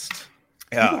at least.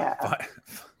 Yeah.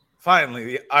 Finally,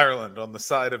 the Ireland on the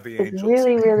side of the It's angels.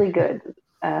 really, really good.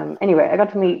 Anyway, I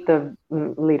got to meet the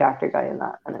lead actor guy in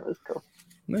that, and it was cool.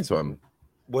 Nice one.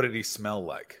 What did he smell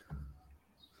like?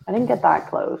 I didn't get that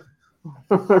close.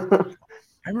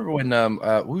 I remember when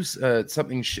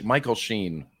Michael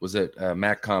Sheen was at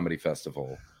Mac Comedy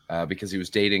Festival because he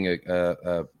was dating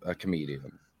a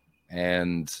comedian,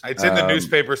 and It's in the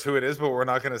newspapers who it is, but we're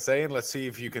not going to say. And let's see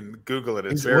if you can Google it.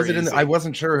 It's very was it in easy. I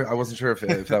wasn't sure if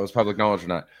that was public knowledge or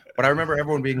not. But I remember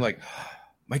everyone being like,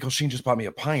 Michael Sheen just bought me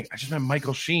a pint. I just met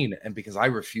Michael Sheen. And because I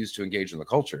refused to engage in the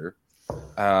culture,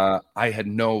 I had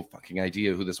no fucking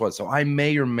idea who this was. So I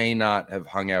may or may not have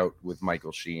hung out with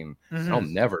Michael Sheen. Mm-hmm. I'll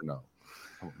never know.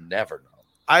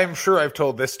 I'm sure I've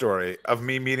told this story of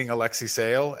me meeting Alexi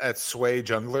Sale at Sway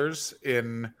Junglers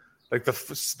in like the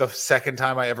second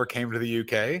time I ever came to the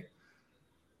UK.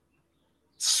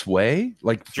 Sway?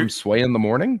 Like from Sway in the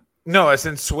Morning? No, as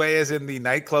in Sway, as in the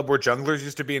nightclub where Junglers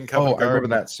used to be in Covent Garden. I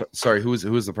remember that. Sorry, who was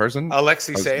the person?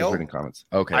 Alexi Sale. Reading comments.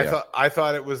 Okay, I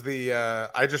thought it was the.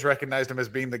 I just recognized him as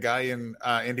being the guy in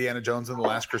Indiana Jones and the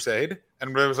Last Crusade,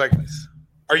 and it was like,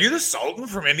 "Are you the Sultan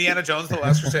from Indiana Jones and the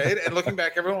Last Crusade?" And looking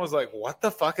back, everyone was like, "What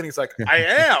the fuck?" And he's like, "I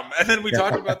am." And then we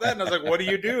talked about that, and I was like, "What do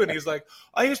you do?" And he's like,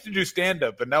 "I used to do stand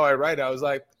up, but now I write." I was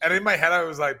like, and in my head, I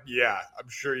was like, "Yeah, I'm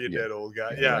sure you did, old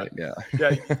guy." Yeah.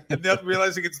 And then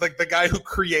realizing it's like the guy who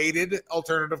created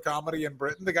alternative comedy in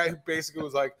Britain, the guy who basically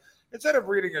was like, instead of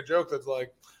reading a joke that's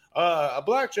like, a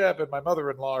black chap and my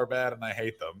mother-in-law are bad and I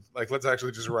hate them, like, let's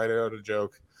actually just write out a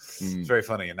joke. It's very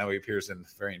funny, and now he appears in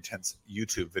very intense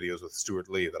YouTube videos with Stuart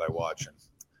Lee that I watch and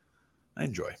I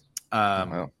enjoy. So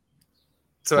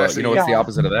well, actually, what's the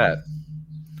opposite of that?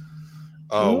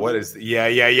 Oh, what is? Yeah.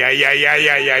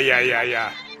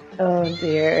 Oh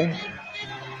dear.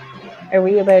 Are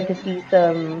we about to see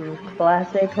some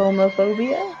classic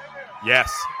homophobia? Yes.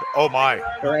 Oh my.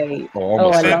 Great.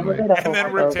 Oh, I love it. And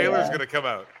then Rip Taylor's going to come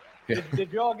out.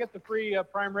 Did you all get the free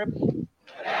prime rib?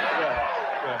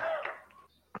 Yeah.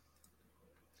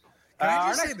 Can I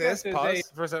just say this? Pause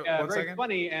for one second.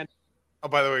 Funny and. Oh,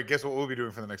 by the way, guess what we'll be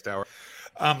doing for the next hour?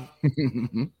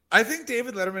 I think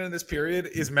David Letterman in this period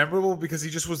is memorable because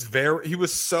he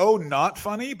was so not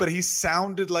funny, but he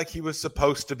sounded like he was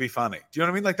supposed to be funny. Do you know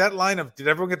what I mean? Like that line of, did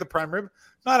everyone get the prime rib?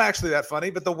 Not actually that funny,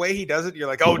 but the way he does it, you're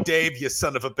like, oh, Dave, you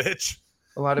son of a bitch.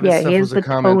 A lot of his stuff was a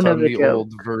comment on the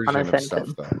old version of stuff,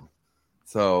 though.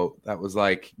 So that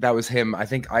was him.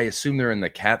 I assume they're in the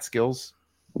Catskills,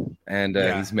 and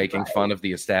he's making fun of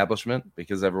the establishment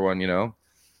because everyone,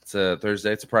 it's a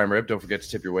Thursday, it's a prime rib. Don't forget to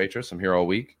tip your waitress. I'm here all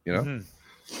week, Mm-hmm.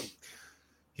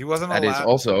 He wasn't That is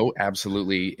also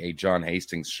absolutely a John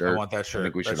Hastings shirt. I want that shirt. I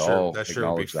think we should all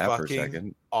acknowledge that for a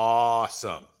second.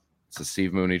 Awesome. It's a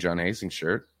Steve Mooney, John Hastings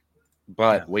shirt.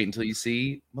 But wait until you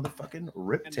see motherfucking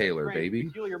Rip Taylor, baby.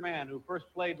 Peculiar man who first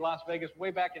played Las Vegas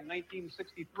way back in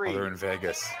 1963. Oh, they're in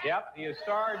Vegas. Yep. He has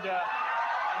starred on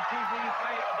TV's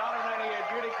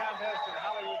 $1.98 beauty contest in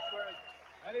Hollywood Squares.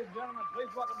 Ladies and gentlemen, please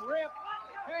welcome Rip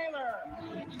Taylor.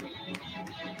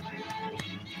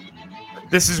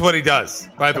 This is what he does,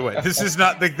 by the way. This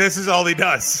is all he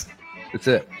does. That's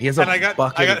it. He has a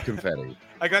bucket of confetti.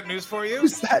 I got news for you.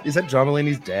 Who's that? Is that John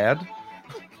Mulaney's dad?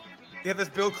 Yeah, that's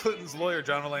Bill Clinton's lawyer,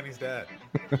 John Mulaney's dad.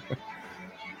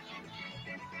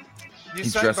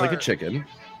 He's dressed like a chicken.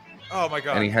 Oh, my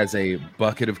God. And he has a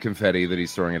bucket of confetti that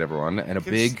he's throwing at everyone and a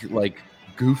big,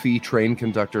 goofy train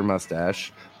conductor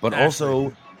mustache, but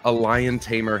also a lion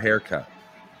tamer haircut.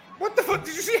 What the fuck?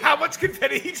 Did you see how much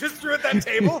confetti he just threw at that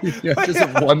table?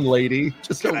 Just one lady.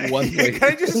 Can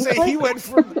I just say he went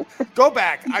from... Go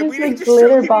back. We need to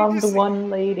glitter bombed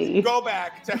one lady. Go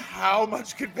back to how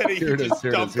much confetti he just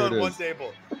dumped on one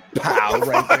table. Pow,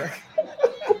 right there.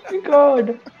 Oh, my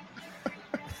God.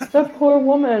 That poor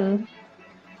woman.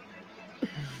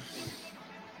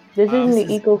 This isn't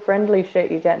the eco-friendly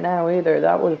shit you get now either.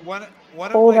 That was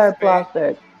full hard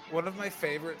plastic. One of my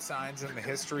favorite signs in the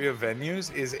history of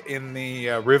venues is in the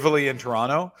Rivoli in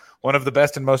Toronto, one of the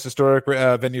best and most historic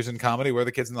venues in comedy, Where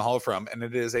the Kids in the Hall from. And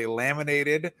it is a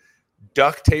laminated,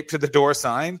 duct tape to the door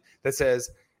sign that says,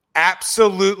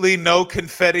 absolutely no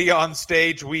confetti on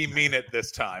stage. We mean it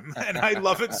this time. And I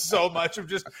love it so much of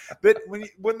just that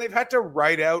when they've had to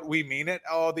write out, we mean it.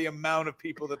 Oh, the amount of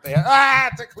people that they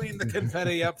have to clean the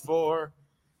confetti up for.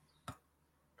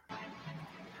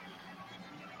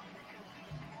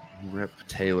 Rip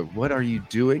Taylor, what are you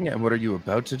doing and what are you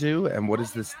about to do and what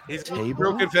is this table?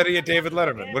 Throw confetti at David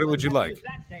Letterman. What would you like?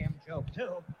 That damn joke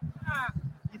too.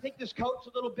 You think this coat's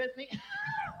a little busy?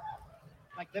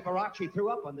 Like Liberace threw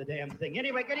up on the damn thing.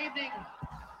 Anyway, good evening.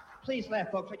 Please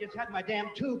laugh, folks. I just had my damn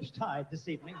tubes tied this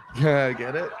evening. Yeah,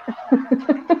 get it?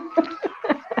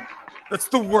 That's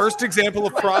the worst example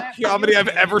of prop comedy I've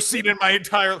ever seen in my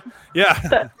entire...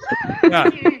 Yeah.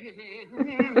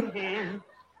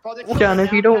 John,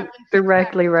 if you don't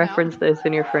directly reference this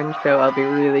in your Fringe show, I'll be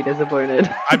really disappointed.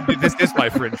 This is my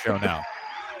Fringe show now.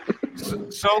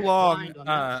 So long.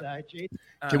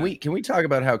 Can we talk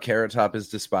about how Carrot Top is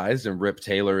despised and Rip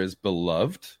Taylor is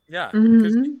beloved? Yeah.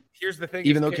 Mm-hmm. Here's the thing.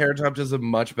 Even though Carrot Top does a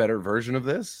much better version of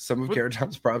this, some of Carrot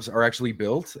Top's props are actually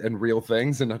built and real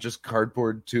things and not just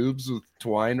cardboard tubes with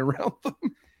twine around them.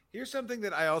 Here's something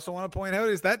that I also want to point out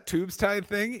is that tubes tied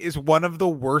thing is one of the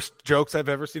worst jokes I've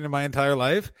ever seen in my entire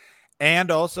life. And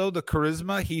also the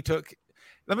charisma he took.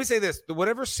 Let me say this.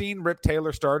 Whatever scene Rip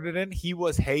Taylor started in, he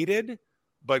was hated,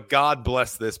 but God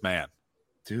bless this man.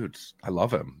 Dude, I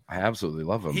love him. I absolutely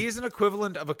love him. He's an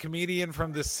equivalent of a comedian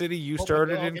from the city you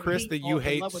started in, Chris, that you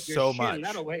hate so much.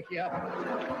 That'll wake you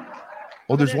up.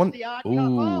 Oh, there's one.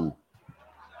 Ooh.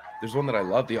 There's one that I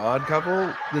love. The Odd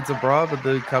Couple. It's a bra, but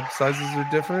the cup sizes are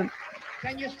different.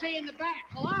 Can you see in the back?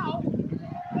 Hello?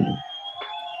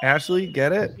 Ashley,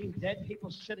 get it? Dead people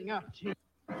sitting up. Gee.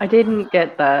 I didn't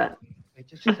get that. Wait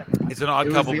just a second. It's an odd It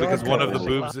was couple the because Odd one of the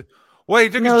Couple. boobs. Wait, he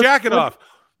took No, his jacket off.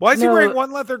 Why is he no. wearing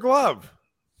one leather glove?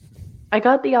 I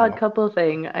got the Odd Couple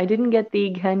thing. I didn't get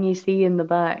the "Can you see in the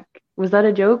back?" Was that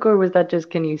a joke or was that just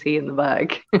 "Can you see in the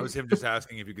back"? It was him just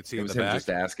asking if you could see It in was the him back. just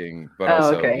asking, but Oh,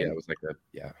 also, okay. yeah, it was like a,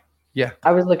 yeah.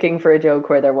 I was looking for a joke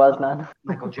where there was none.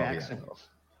 Michael Oh, yeah. Jackson.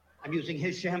 I'm using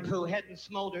his shampoo, Head and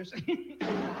Smolders.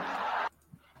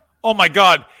 Oh my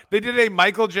God. They did a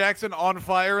Michael Jackson on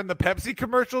fire in the Pepsi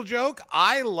commercial joke.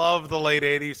 I love the late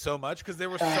 80s so much because there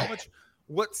was so much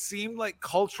what seemed like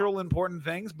cultural important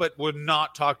things, but were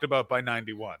not talked about by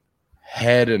 91.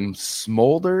 Head and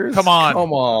Smolders? Come on.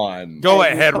 Come on. Go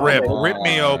Hey, ahead, come Rip. on. Rip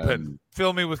me open.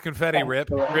 Fill me with confetti,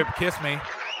 Rip. Excellent. Rip, kiss me.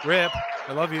 Rip,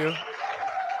 I love you. See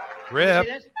Rip.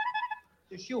 this?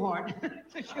 The shoehorn.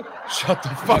 The shoehorn. Shut the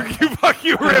fuck Fuck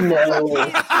you, Rip. No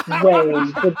way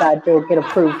did that joke get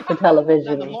approved for Now the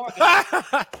television. Morgan.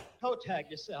 Toe tag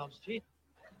yourselves. Gee.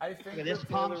 I think Look at this,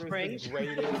 Palm Springs.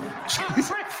 Great.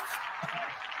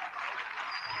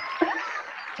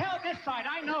 Tell this side.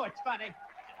 I know it's funny.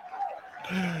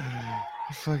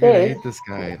 I fucking This hate this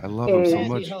guy. I love him so is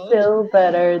much. still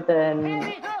better than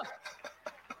Hey, ho.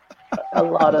 a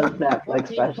lot of Netflix 14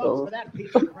 votes specials. for that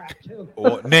piece of crap, too.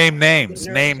 Oh, name names.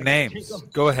 Name names.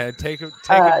 Go ahead. Take it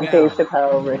Dave down.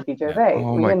 Chappelle, Ricky Gervais.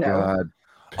 Oh my you know. god.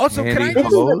 Also, can I Candy This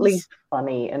is just, at Hose? least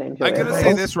funny and I enjoyable. gotta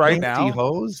say this right Panty now.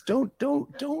 hose?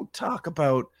 Don't talk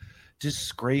about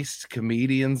disgraced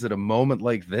comedians at a moment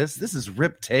like this. This is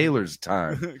Rip Taylor's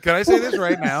time. Can I say this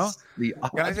right now? The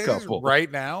Can I Odd say Couple. this right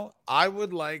now? I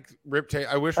would like Rip Taylor.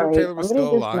 I wish Rip Sorry, Taylor was somebody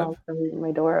still just alive. knocked on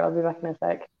my door. I'll be back in a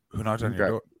sec. Who knocked on your Okay.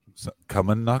 door? Come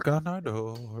and knock on our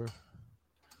door.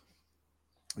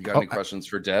 You got any questions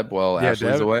for Deb while Yeah,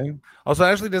 Ashley's Deb. away? Also,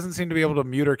 Ashley doesn't seem to be able to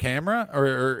mute her camera,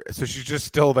 or so she's just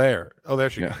still there. Oh, there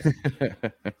she Yeah. goes.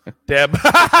 Deb.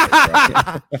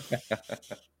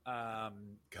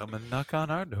 Come and knock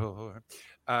on our door.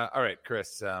 All right,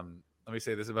 Chris. Let me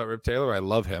say this about Rip Taylor. I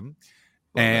love him.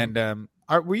 And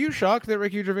were you shocked that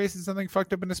Ricky Gervais did something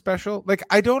fucked up in a special? Like,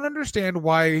 I don't understand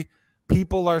why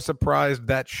people are surprised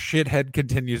that shithead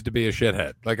continues to be a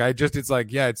shithead. Like, it's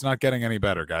like, yeah, it's not getting any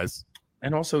better, guys.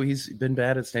 And also, he's been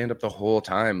bad at stand-up the whole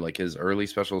time. Like, his early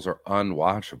specials are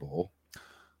unwatchable.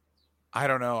 I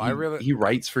don't know. He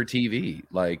writes for TV.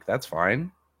 Like, that's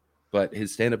fine. But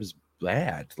his stand-up is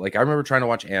bad. Like, I remember trying to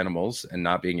watch Animals and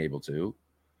not being able to.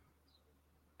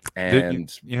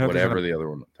 And you know, whatever the other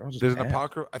one. They're all just There's an bad.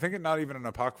 apocryphal. I think not even an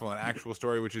apocryphal, an actual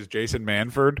story, which is Jason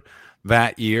Manford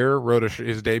that year wrote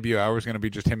his debut hour was going to be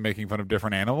just him making fun of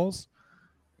different animals,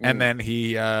 and then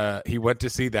he went to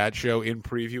see that show in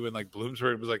preview in like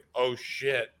Bloomsbury and was like, oh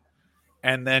shit,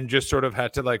 and then just sort of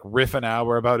had to like riff an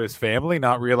hour about his family,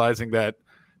 not realizing that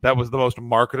was the most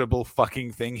marketable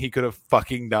fucking thing he could have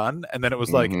fucking done, and then it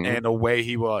was like, and away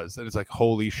he was, and it's like,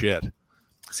 holy shit.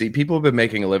 See, people have been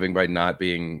making a living by not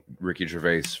being Ricky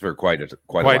Gervais for quite a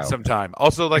while. Some time.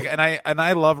 Also, like, and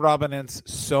I love Robin Ince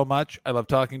so much. I love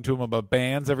talking to him about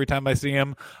bands every time I see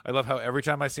him. I love how every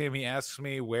time I see him, he asks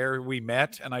me where we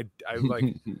met, and I like,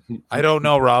 I don't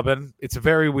know, Robin. It's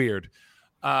very weird.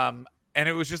 And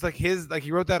it was just like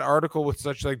he wrote that article with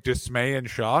such like dismay and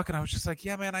shock, and I was just like,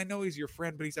 yeah, man, I know he's your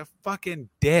friend, but he's a fucking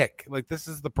dick. Like, this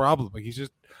is the problem. Like, he's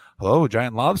just, hello,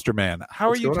 giant lobster man. How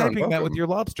What's are you going on? typing that with Welcome. your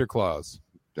lobster claws?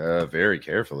 Very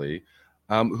carefully.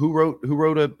 Who wrote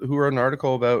an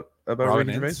article about Robin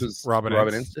Ricky Gervais? Ince? Was Robin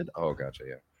Robin Ince. Ince did? Oh, gotcha.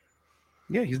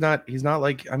 Yeah. He's not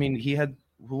like. I mean, he had.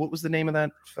 What was the name of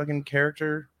that fucking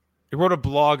character? He wrote a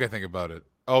blog, I think, about it.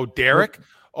 Oh, Derek.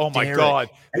 Oh my Derek. God,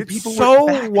 And it's people so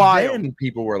were, back wild. then,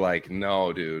 people were like,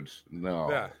 "No, dude, no."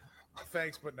 Yeah.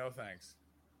 Thanks, but no thanks.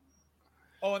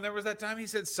 Oh, and there was that time he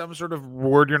said some sort of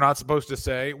word you're not supposed to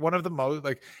say. One of the most,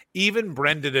 like, even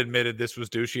Brendan admitted this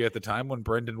was douchey at the time when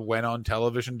Brendan went on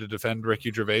television to defend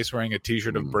Ricky Gervais wearing a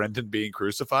t-shirt of Brendan being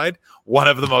crucified. One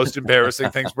of the most embarrassing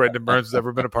things Brendan Burns has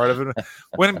ever been a part of.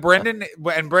 When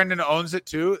Brendan owns it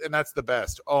too, and that's the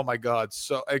best. Oh my God.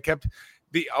 So I kept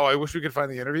I wish we could find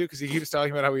the interview because he keeps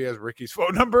talking about how he has Ricky's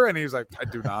phone number, and he's like, I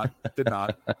did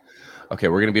not. Okay,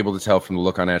 we're gonna be able to tell from the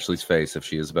look on Ashley's face if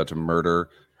she is about to murder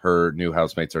her new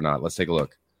housemates or not. Let's take a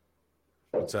look.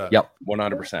 What's up? Yep,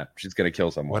 100%. She's gonna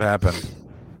kill someone. What happened?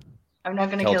 I'm not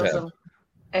gonna Tell kill Deb. them.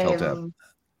 Tell Deb.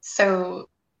 So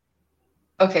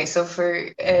for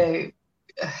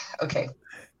okay.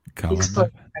 Colin. Explain.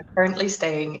 I'm currently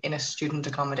staying in a student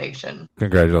accommodation.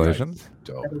 Congratulations.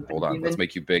 Dope. Hold on, let's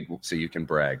make you big so you can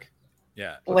brag.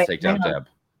 Yeah. Let's take down hang on. Deb.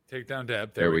 Take down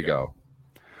Deb. There we go.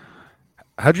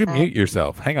 How'd you mute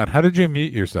yourself? Hang on. How did you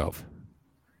mute yourself?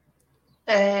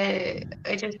 I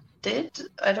just did.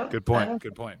 I don't. Good point.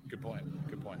 Good point. Good point.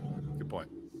 Good point. Good point.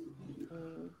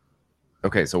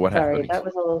 Okay, so what Sorry, happened? that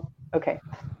was a little. Okay,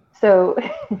 so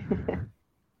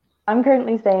I'm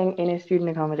currently staying in a student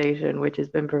accommodation, which has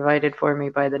been provided for me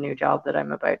by the new job that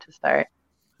I'm about to start.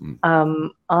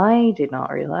 I did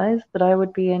not realize that I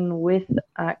would be in with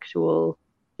actual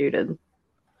students.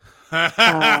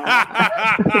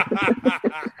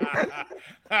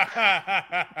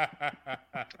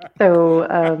 So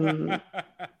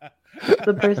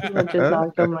the person that just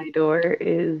knocked on my door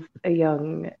is a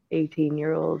young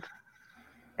 18-year-old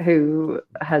who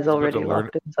has already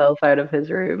locked himself out of his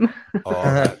room.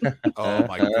 Oh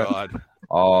my God.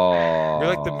 Oh,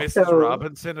 You're like the Mrs.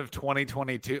 Robinson of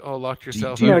 2022. Oh, locked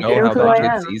yourself Do you out. know how who that I kid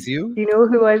am? sees you? Do you know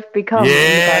who I've become?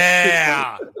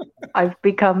 Yeah. I've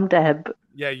become Deb.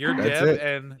 Yeah, you're That's Deb, it.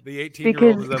 and the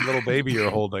 18-year-old is Because- that little baby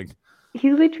you're holding.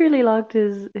 He literally locked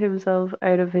himself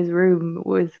out of his room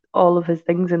with all of his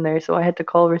things in there, so I had to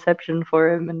call reception for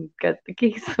him and get the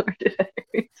keys sorted out.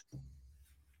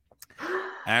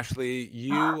 Ashley,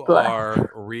 you Bless.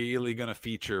 are really going to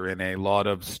feature in a lot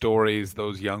of stories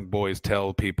those young boys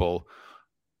tell people.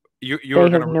 You're They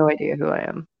going have to, no idea who I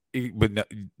am. but no,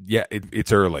 yeah,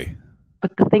 it's early.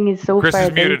 But the thing is, so Chris far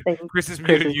is muted. they think Chris is Chris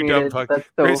muted. is You dumb muted. fuck. That's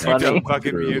so Chris, you funny. dumb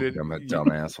fucking True. muted. I'm a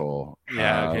dumb asshole.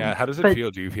 Yeah. How does it But-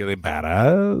 feel? Do you feel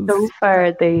badass? so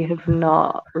far they have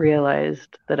not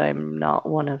realized that I'm not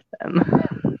one of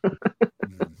them.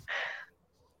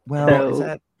 Well, So- is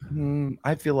that?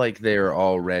 I feel like they're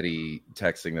already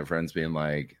texting their friends, being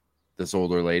like, "This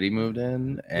older lady moved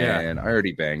in, and I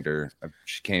already banged her.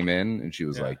 She came in, and she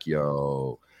was like,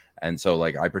 yo,' and so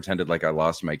like I pretended like I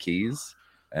lost my keys,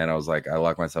 and I was like, I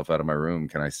locked myself out of my room.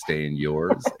 Can I stay in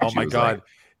yours? And Oh she my was God. like,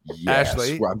 yes.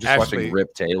 Ashley, Well, I'm just watching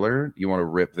Rip Taylor. You want to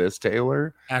rip this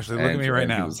Taylor? Ashley, look at me right and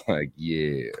now. He was like,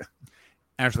 yeah.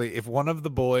 Ashley, if one of the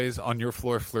boys on your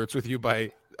floor flirts with you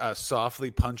by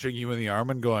softly punching you in the arm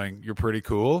and going, "You're pretty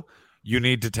cool," you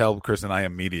need to tell Chris and I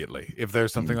immediately. If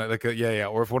there's something like yeah,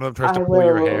 or if one of them tries I to pull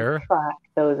your will hair, track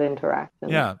those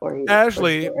interactions. Yeah. For you,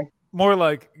 Ashley, for sure. more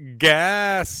like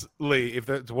Gasly. If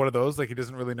that's one of those, like he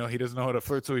doesn't know how to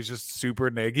flirt, so he's just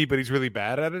super naggy, but he's really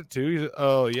bad at it too. He's,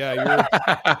 oh yeah,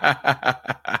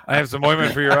 I have some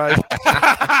ointment for your eyes.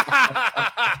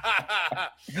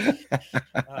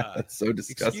 That's so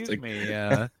disgusting. Excuse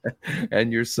me.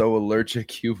 And you're so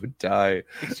allergic, you would die.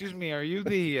 Excuse me. Are you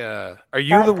the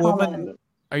That woman? comment-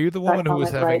 Are you the that woman who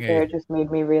was comment having right there a? just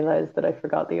made me realize that I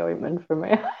forgot the ointment for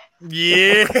my eyes.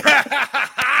 Yeah.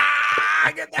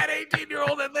 Get that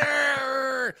 18-year-old in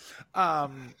there.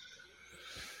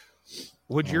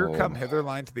 Would your come hither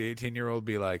line to the 18-year-old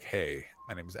be like, "Hey,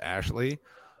 my name's Ashley.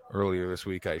 Earlier this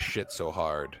week, I shit so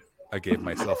hard I gave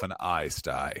myself an eye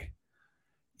sty.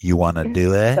 You want to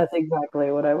do it?" That's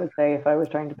exactly what I would say if I was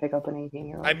trying to pick up an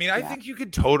 18-year-old. I mean, I think you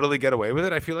could totally get away with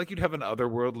it. I feel like you'd have an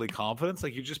otherworldly confidence.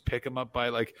 Like you just pick him up by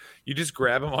like you just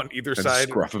grab him on either The side,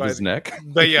 scruff of by his neck.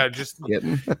 But yeah, just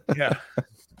Getting. yeah.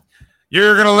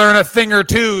 You're gonna learn a thing or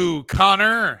two,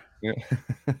 Connor. Yeah.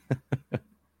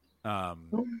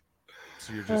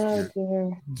 So you're just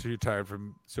dear. so you're tired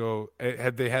from. So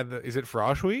had they had the? Is it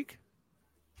Frosh Week?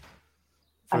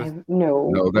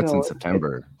 No, that's in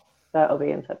September. That'll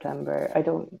be in September. I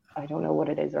don't know what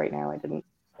it is right now. I didn't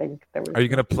think there was. Are you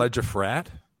gonna pledge a frat?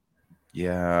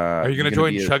 Yeah. Are you gonna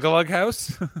join Chug-a-Lug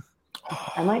House?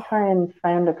 I might try and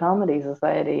found a comedy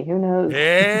society. Who knows?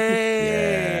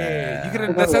 Hey,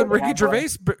 Yeah. that's how Ricky Gervais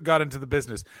got into the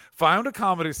business. Found a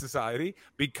comedy society,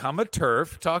 become a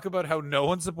TERF, talk about how no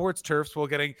one supports TERFs while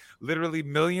getting literally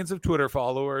millions of Twitter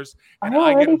followers. I And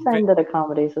already get founded a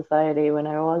comedy society when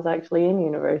I was actually in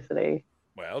university.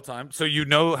 well time, so you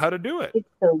know how to do it. It's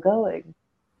still going.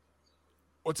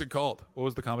 What's it called? What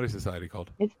was the comedy society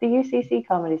called? It's the UCC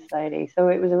Comedy Society. So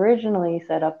it was originally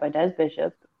set up by Des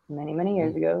Bishop many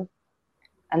years ago,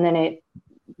 and then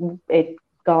it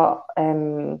got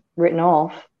written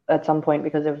off at some point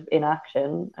because of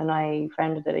inaction, and I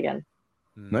founded it again.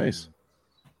 Nice.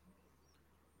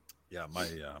 Yeah, my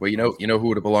Well, you know who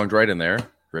would have belonged right in there?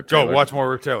 Rip Go Taylor. watch more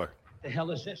Rip Taylor. The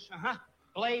hell is this?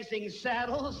 Blazing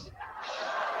Saddles.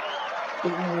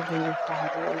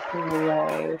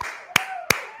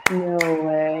 No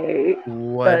way.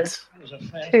 What? That was a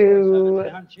fast Too one,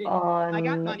 son. Gee, I got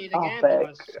on money to gamble. I'm gonna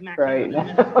topic smack right you in a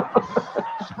minute. now.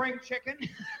 Spring chicken.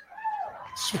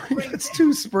 That's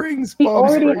 2 springs. He Palm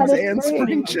already Springs had a and spring.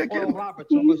 spring Oral chicken. Roberts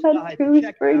He's almost had died to 2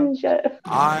 check springs out. yet.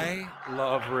 I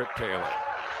love Rip Taylor.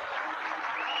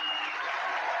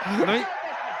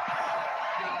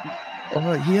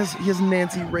 Oh, he has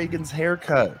Nancy Reagan's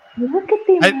haircut. Look at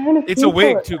the amount of It's a people.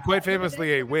 wig, too. Quite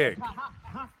famously, a wig.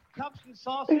 Cups and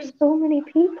saucers. There's so many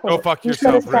people. Go fuck You should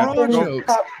have yourself, stopped Rick. in Go-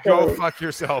 cup Go jokes. fuck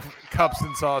yourself, cups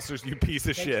and saucers, you piece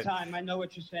of Takes shit. time. I know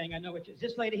what you're saying. I know what you.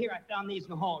 This lady here, I found these in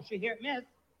the hall. She here, Miss.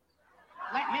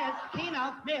 Miss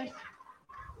Tina, Miss. You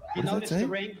What does that notice say? the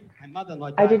ring? My mother-in-law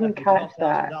I died didn't like catch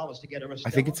that. $12,000 to get her a I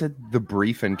think it stone. said The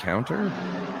Brief Encounter.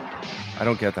 I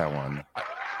don't get that one.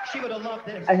 She would have loved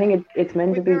this. I think it's meant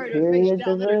We to be buried her face periods,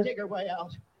 down, is let her it? dig her way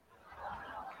out.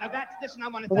 Now that's this, and I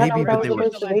want to Well, thank Maybe, you but for they the were-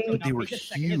 rest of the life. they Now, were just a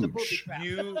second. Here's a booby huge. trap.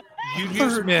 You just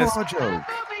Third missed bra joke.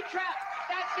 Booby trap.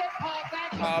 That's it, Paul.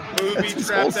 That's it. booby That's his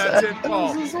trap. whole That's set. it, Paul.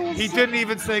 That's his whole He set. didn't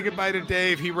even say goodbye to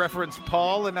Dave. He referenced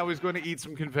Paul, and now he's going to eat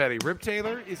some confetti. Rip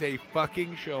Taylor is a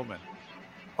fucking showman.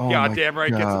 Oh Yeah, my damn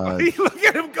right. God. Gets look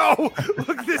at him go.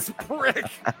 Look at this prick.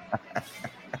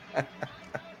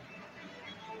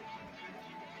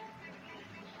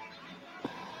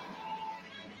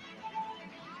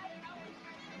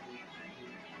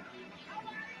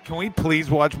 Can we please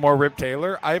watch more Rip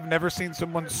Taylor? I've never seen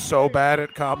someone so bad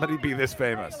at comedy be this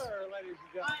famous.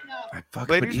 Fuck,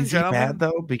 Ladies but and is he gentlemen- bad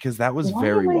though? Because that was Why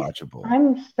very am I- watchable.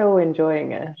 I'm so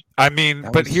enjoying it. I mean,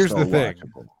 That but was here's so the thing.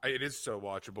 watchable. It is so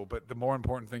watchable, but the more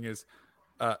important thing is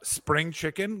spring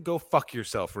chicken, go fuck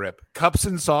yourself, Rip. Cups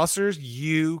and saucers,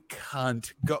 you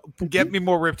cunt. Go get me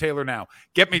more Rip Taylor now.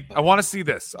 Get me. I want to see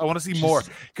this. I want to see more.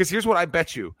 Because here's what I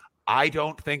bet you. I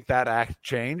don't think that act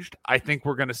changed. I think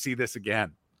we're going to see this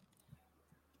again.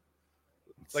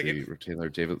 Let's Like see, it- Rip Taylor,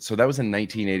 David. So that was in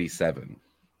 1987.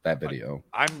 That video.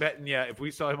 I'm betting, yeah, if we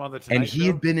saw him on the Tonight And he Show,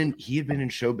 had been in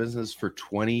show business for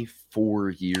 24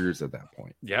 years at that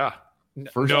point. yeah.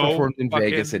 First No performed in fucking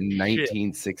Vegas in shit.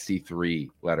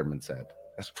 1963, Letterman said.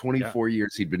 That's 24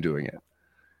 years he'd been doing it.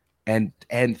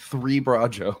 And 3 bra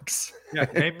jokes. Yeah,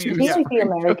 name me- Two He's yeah. like the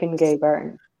American Gay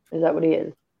Byrne. Is that what he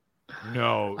is?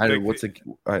 No. I don't like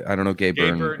I don't know Gay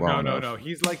Byrne. well no. enough.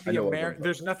 He's like I the know of American. him, but-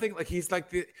 There's nothing like he's like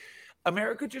the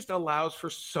America just allows for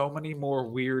so many more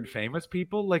weird famous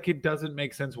people. Like it doesn't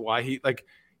make sense why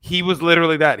he was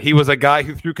literally that. He was a guy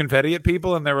who threw confetti at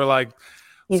people, and they were like,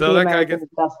 He's "So the that guy American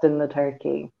gets." Dustin the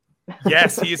Turkey.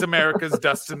 Yes, he's America's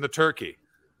Dustin the Turkey.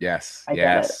 Yes. I get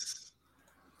yes.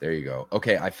 There you go.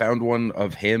 Okay, I found one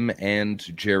of him and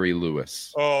Jerry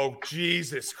Lewis. Oh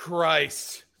Jesus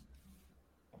Christ!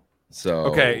 So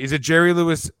Okay, is it Jerry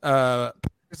Lewis?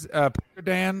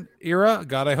 Dan era?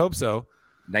 God, I hope so.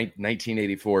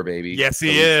 1984, baby. Yes, he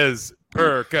So is.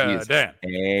 he is Dan.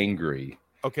 angry.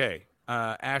 Okay,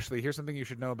 Ashley, here's something you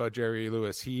should know about Jerry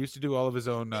Lewis. He used to do all of his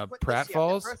own Put this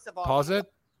pratfalls. here. First of all- Pause it.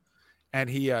 And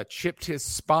he chipped his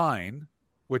spine,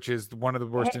 which is one of the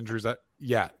worst injuries.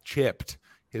 Chipped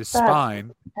his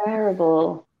spine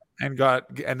Terrible. and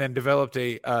then developed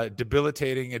a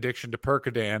debilitating addiction to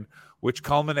Percodan, which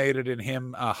culminated in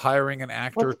him hiring an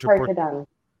actor What's to put Percodan?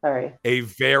 Sorry. a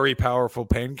very powerful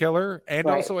painkiller, and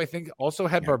Right. also I think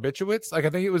had barbiturates. Like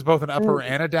I think it was both an upper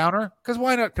and a downer. Because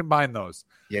why not combine those?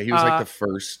 Yeah, he was like the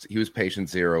first. He was patient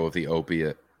zero of the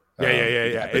opiate. Yeah.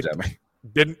 Epidemic.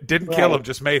 Didn't kill him, Right.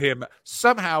 just made him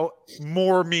somehow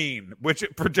more mean. Which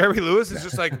for Jerry Lewis is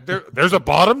just like there's a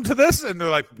bottom to this, and they're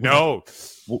like, no.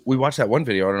 We watched that one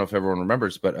video. I don't know if everyone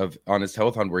remembers, but on his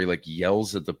telethon where he like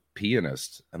yells at the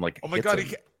pianist and like, Oh my hits god,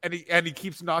 him, he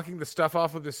keeps knocking the stuff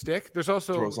off with his stick. There's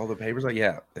also throws all the papers. Like,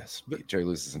 yeah, Jerry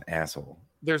Lewis is an asshole.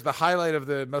 there's the highlight of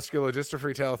the muscular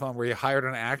dystrophy telethon where he hired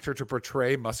an actor to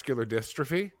portray muscular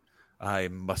dystrophy.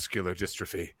 I'm muscular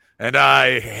dystrophy, and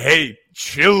I hate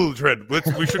children.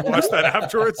 We should watch that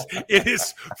afterwards. It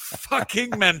is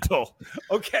fucking mental.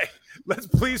 Okay, let's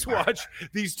please watch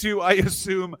these two, I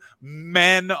assume,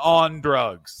 men on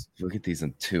drugs. Look at these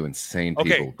two insane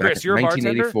Okay, people. Chris, you're a bartender.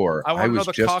 1984. I want to know was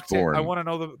the just cocktail. born. I want to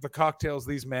know the cocktails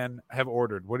these men have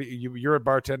ordered. What do you're a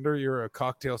bartender. You're a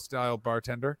cocktail style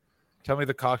bartender. Tell me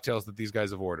the cocktails that these guys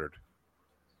have ordered.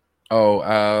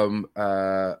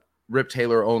 Oh, Rip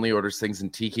Taylor only orders things in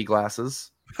tiki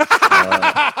glasses.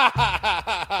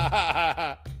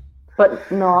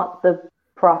 But not the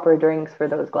proper drinks for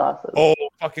those glasses. Oh,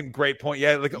 fucking great point.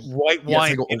 Yeah, like a white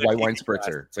wine. It's like a white wine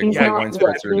spritzer. It's like He's a white not- wine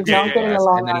spritzer. he's in a not tiki getting a glass,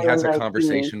 Long and then he has a Island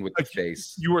conversation with the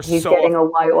face. You were He's so getting a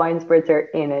white wine spritzer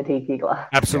in a tiki glass.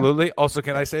 absolutely. Also,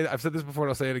 can I say I've said this before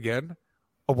and I'll say it again.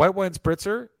 A white wine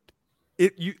spritzer.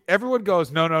 Everyone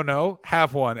goes no,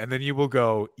 have one, and then you will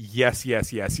go yes.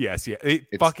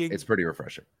 It's pretty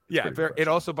refreshing. Yeah, pretty very. refreshing. And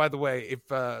also, by the way,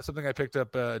 if something I picked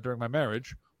up during my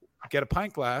marriage, get a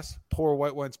pint glass, pour a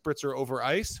white wine spritzer over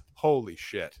ice. Holy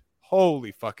shit!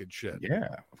 Holy fucking shit! Yeah,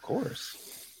 of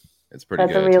course. It's pretty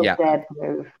That's good. a real Yeah. dead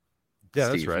move. Yeah,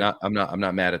 Steve, that's right. I'm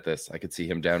not mad at this. I could see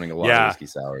him downing a lot of whiskey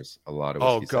sours. A lot of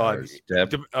whiskey sours. Deb?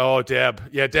 Deb.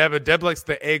 Yeah, Deb likes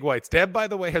the egg whites. Deb, by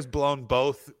the way, has blown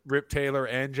both Rip Taylor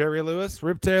and Jerry Lewis.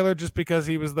 Rip Taylor just because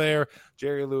he was there.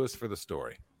 Jerry Lewis for the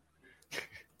story.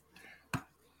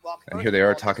 Well, And first here they of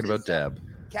are all, talking this about is, Deb.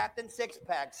 Captain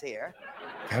Sixpack's here.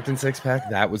 Captain Sixpack,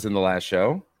 that was in the last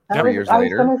show. I 3 was years going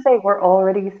later. to say, we're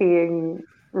already seeing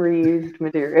reused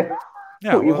material.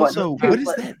 Yeah, We well, want Also, to what is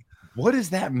like- that? What does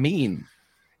that mean?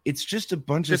 It's just a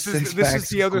bunch of This is six-packs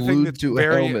the other thing glued that's to a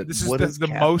very. helmet. This is What does the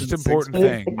Captain most important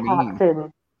Sixpack He's thing. the mean?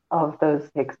 captain of those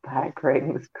six-pack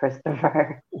rings,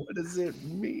 Christopher. What does it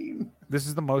mean? This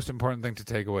is the most important thing to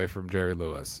take away from Jerry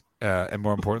Lewis, and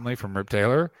more importantly from Rip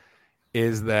Taylor,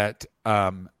 is that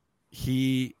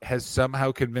he has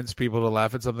somehow convinced people to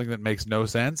laugh at something that makes no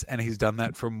sense, and he's done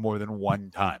that for more than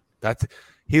one time.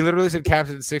 He literally said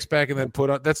Captain Sixpack and then put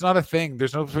on. That's not a thing.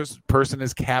 There's no person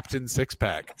as Captain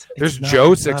Sixpack. There's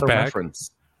Joe Sixpack.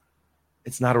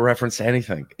 It's not a reference to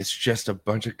anything. It's just a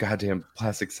bunch of goddamn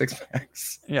plastic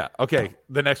six-packs. Yeah. Okay.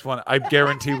 The next one, I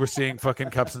guarantee we're seeing fucking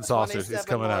cups and saucers. It's 27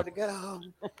 coming more up.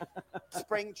 to go.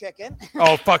 Spring chicken.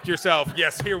 Oh, fuck yourself.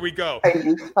 Yes, here we go. Are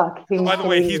you fucking By the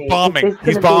way, kidding he's me? bombing. Is this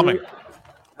He's gonna bombing.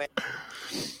 be-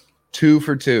 2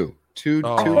 for 2. Two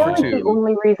Oh. I for feel like the 2.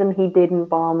 only reason he didn't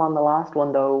bomb on the last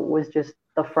one, though, was just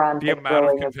the The frantic amount of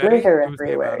throwing of confetti. glitter It was the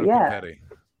everywhere. amount of Yeah. confetti.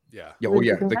 Yeah. Yeah, With well,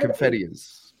 yeah, the the confetti.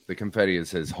 confetti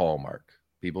is his hallmark.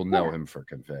 People know him for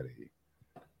confetti.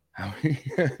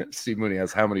 Steve Mooney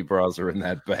asks, how many bras are in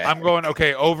that bag? I'm going,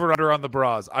 okay, over under on the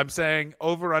bras. I'm saying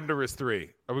over under is 3.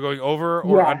 Are we going over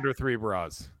or Yeah. under 3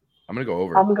 bras? I'm gonna go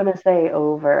over. I'm gonna say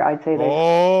over. I'd say Oh, there's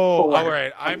all four.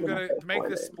 right. I'm I'm gonna going say to make four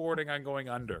this then. sporting. I'm going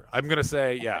under. I'm going to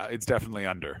say, yeah, it's definitely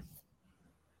under.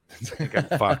 I think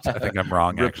I'm fucked. I think I'm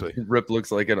wrong, actually. Rip looks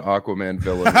like an Aquaman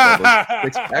villain with all those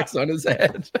six packs on his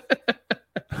head.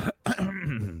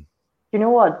 You know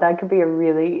what? That could be a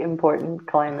really important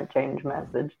climate change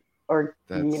message. Or,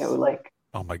 That's- like,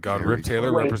 Oh, my God. Very Rip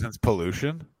Taylor Wait. represents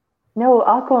pollution? no,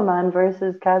 Aquaman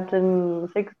versus Captain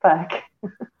Sixpack.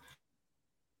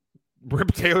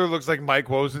 Rip Taylor looks like Mike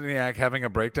Wozniak having a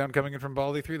breakdown coming in from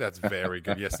Baldy 3. That's very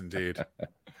good. Yes, indeed.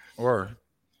 Or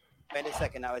Wait a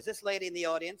second now. Is this lady in the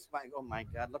audience? Oh my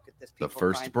God! Look at this. The People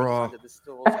first find things bra. under the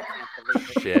stools. I can't believe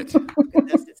it. shit. Look at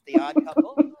this. It's the Odd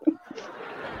Couple.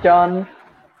 John,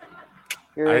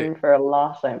 you're I- in for a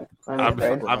loss. I'm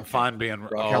afraid. I'm fine being.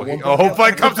 Count one.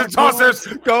 Fine comes and tossers.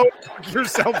 Go fuck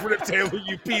yourself, Rip Taylor,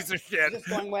 you piece of Is shit. this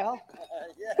going well?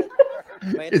 Yeah.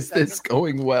 Wait a Is this second.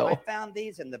 going I well? found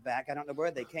these in the back. I don't know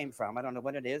where they came from. I don't know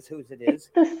what it is, whose it It's is.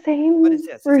 the same What is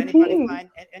this? Is anybody routine.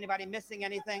 anybody missing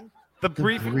anything? The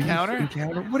brief encounter.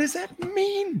 What does that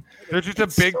mean? They're just a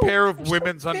It's big so pair of fucking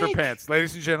women's big. underpants,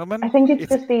 ladies and gentlemen. I think it's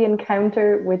just the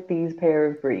encounter with these pair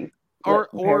of briefs.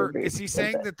 Or is he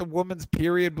saying that the woman's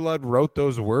period blood wrote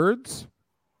those words?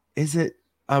 Is it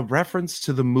a reference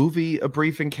to the movie A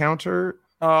Brief Encounter?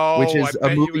 Oh, Which I is a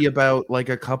bet you movie about like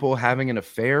a couple having an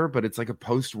affair, but it's like a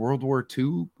post World War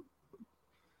II.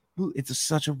 It's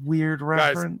such a weird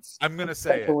Guys, reference. I'm gonna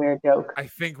say That's a it. weird joke. I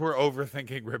think we're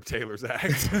overthinking Rip Taylor's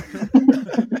act.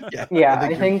 Yeah, I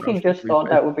you're think he probably just thought right.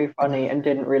 that would be funny and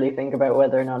didn't really think about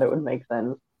whether or not it would make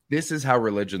sense. This is how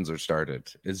religions are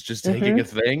started. It's just taking a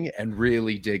thing and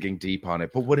really digging deep on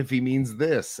it. But what if he means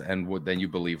this? And then you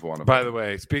believe one of By them. the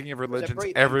way, speaking of religions,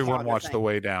 brief everyone encounter watched The thing.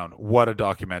 Way Down. What a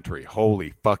documentary.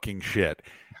 Holy fucking shit.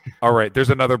 All right, there's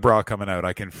another bra coming out.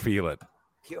 I can feel it.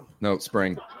 No,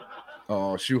 spring.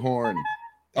 Oh, shoehorn.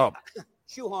 Oh,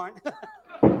 Shoehorn.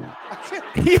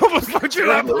 he almost fucked it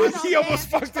up. I know, He man. almost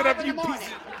fucked it up, In you the piece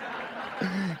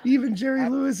morning. Even Jerry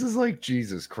Lewis is like,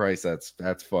 Jesus Christ,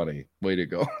 that's funny. Way to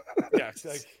go. Yeah, it's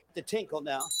like, The tinkle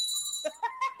now.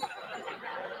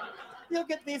 You'll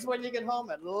get these when you get home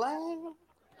and laugh.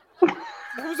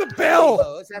 that was a bell.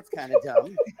 Hose, that's kind of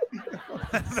dumb.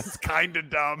 That's kind of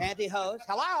dumb. Pantyhose.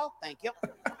 Hello. Thank you.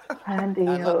 Andy,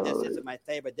 I love this. This is my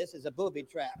favorite. This is a booby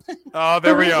trap. Oh,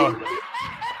 there we go.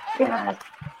 yes,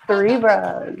 3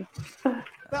 bras.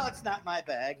 Well, it's not my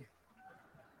bag.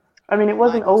 I mean, it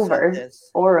wasn't Michael said over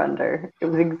this. or under. It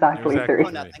was exactly Exactly. 3. Oh,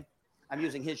 nothing. I'm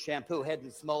using his shampoo, Head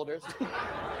and Smolders.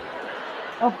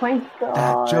 Oh my God.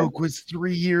 That joke was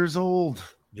 3 years old.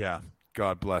 Yeah.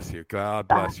 God bless you. God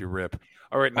bless you, Rip.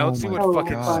 All right, now let's see what my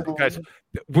fucking God. guys.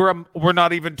 We're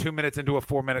not even 2 minutes into a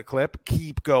 4-minute clip.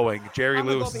 Keep going. Jerry I'm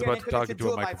gonna Lewis go is over here about and to talk introduce into a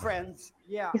two of my microphone. friends.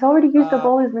 Yeah. He's already used up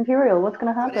all his material. What's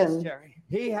going to What is, happen? Jerry?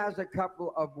 He has a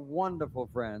couple of wonderful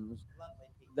friends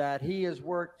that he has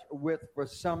worked with for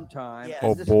some time. Yes.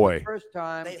 Oh, This boy. is the first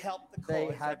time They help the they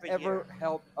cause have every ever year.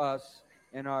 helped us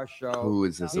in our show. Who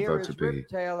is this Here about is to be? Rip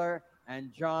Taylor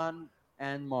and John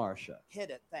and Marcia. Hit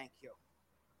it. Thank you.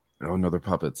 Oh no, they're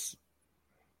puppets.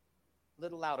 A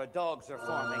little louder. Dogs are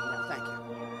forming. Now, thank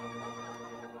you.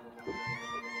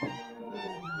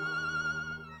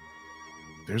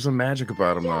 There's a magic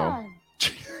about them though.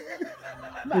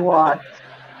 What?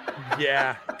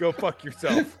 Yeah, go fuck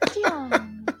yourself.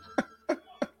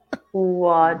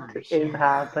 What is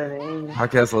happening?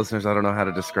 Podcast listeners, I don't know how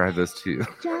to describe this to you.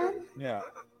 Yeah.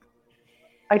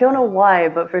 I don't know why,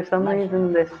 but for some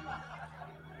reason this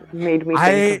made me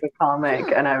think of a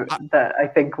comic, and that I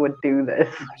think would do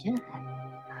this.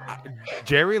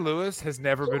 Jerry Lewis has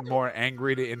never been more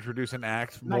angry to introduce an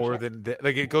act more than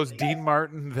like it goes Dean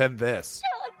Martin than this.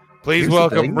 Please Here's the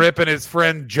welcome thing. Rip and his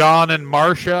friend John and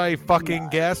Marcia. I fucking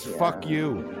guess. Fuck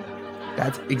you.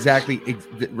 That's exactly,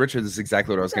 Richard. This is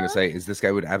exactly what I was going to say. Is this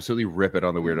guy would absolutely rip it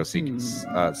on the weirdo scene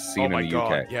Oh in my the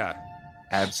God. UK? Yeah.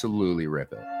 Absolutely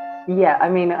rip it. Yeah, I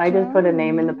mean, I just put a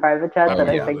name in the private chat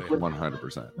that yeah, I think would.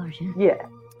 100%. Yeah.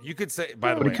 You could say,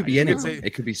 by the But way, it could be you could anyone. say- It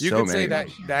could be You so could many. say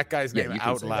that guy's Yeah, name you can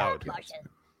out say loud. that.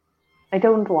 I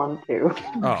don't want to.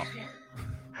 Oh,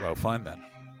 well, fine then.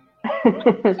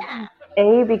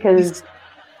 A, because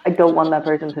I don't want that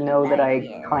person to know that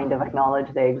I kind of acknowledge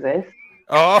they exist.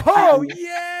 Oh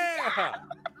yeah.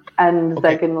 And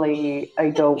secondly, I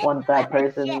don't want that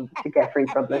person to get free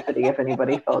publicity if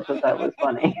anybody thought that was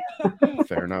funny.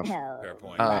 Fair enough. Fair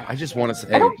point. I just want to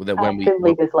say I don't that when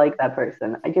actively dislike that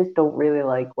person. I just don't really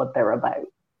like what they're about.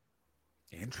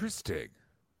 Interesting.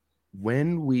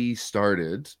 When we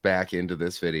started back into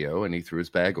this video and he threw his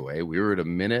bag away, we were at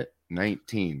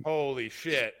 1:19. Holy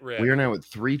shit, Rip. We are now at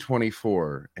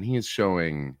 3:24, and he is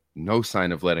showing no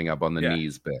sign of letting up on the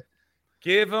knees bit.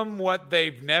 Give them what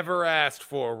they've never asked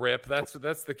for, Rip. That's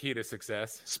the key to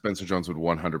success. Spencer Jones would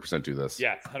 100% do this.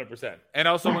 Yeah, 100%. And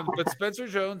also, but Spencer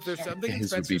Jones, there's something in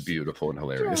His would be Spencer's... beautiful and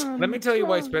hilarious. Let me tell you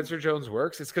why Spencer Jones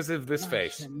works. It's because of this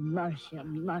face.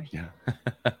 Yeah.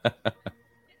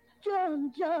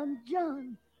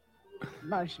 John.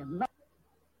 Marcia.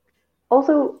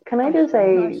 Also, can I just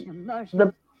say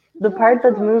the part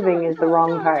that's moving is the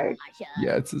wrong part.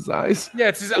 Yeah, it's his eyes. Yeah,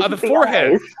 it's It's the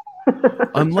forehead. eyes.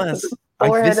 Unless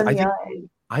Forehead and the eyes.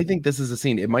 I think this is a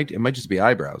scene. It might just be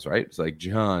eyebrows, right? It's like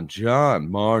John,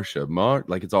 Marcia,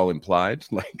 like it's all implied.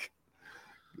 Like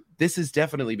this is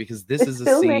definitely because this is a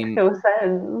still scene. makes no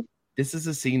sense. This is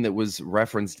a scene that was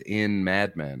referenced in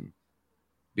Mad Men.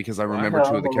 Because I remember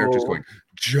two of the characters going,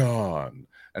 John,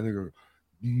 and they go,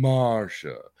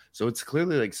 Marcia. So it's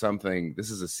clearly like something,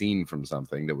 this is a scene from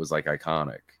something that was like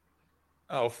iconic.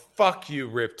 Oh, fuck you,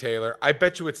 Rip Taylor. I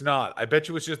bet you it's not. I bet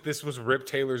you it's just this was Rip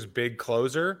Taylor's big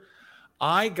closer.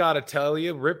 I gotta tell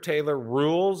you, Rip Taylor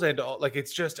rules, and like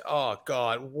it's just, oh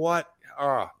God, what?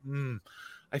 I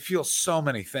feel so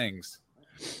many things.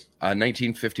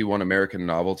 1951 American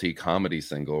novelty comedy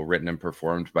single written and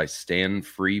performed by Stan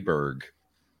Freberg.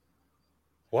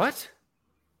 What?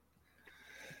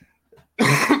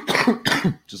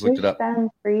 Just looked it up. Stan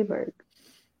Freberg.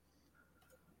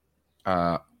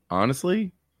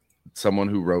 Honestly, someone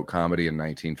who wrote comedy in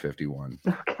 1951.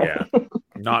 Yeah,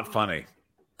 not funny.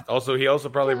 Also, he also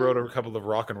probably wrote a couple of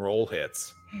rock and roll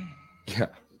hits. Yeah.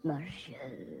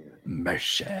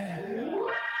 Marcia.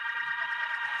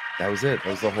 That was it. That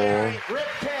was the whole. Rip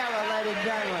Taylor, ladies and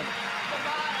gentlemen.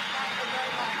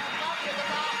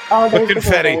 Oh, The there's the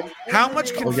confetti. photos. How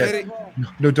much confetti?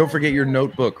 No, don't forget your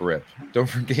notebook, Rip. Don't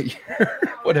forget your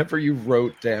whatever you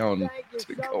wrote down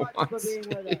to go on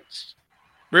stage.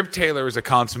 Rip Taylor is a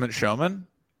consummate showman.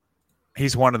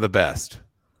 He's one of the best.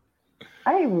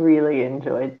 I really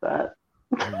enjoyed that.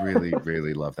 I really,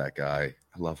 really love that guy.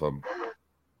 I love him.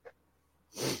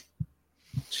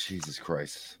 Jesus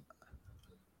Christ.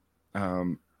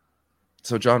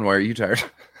 So John, why are you tired?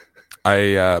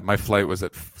 My flight was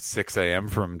at 6 a.m.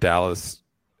 from Dallas,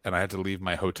 and I had to leave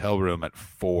my hotel room at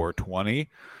 4:20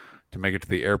 to make it to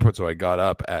the airport. So I got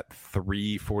up at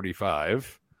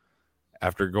 3:45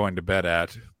 after going to bed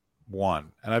at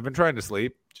 1. And I've been trying to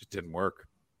sleep, just didn't work.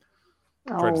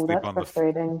 Oh, that's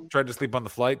frustrating. Tried to sleep on the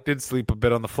flight. Did sleep a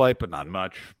bit on the flight, but not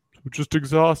much. Just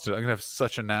exhausted. I'm gonna have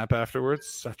such a nap afterwards.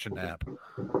 Such a nap.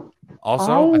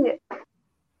 Also,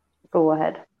 Go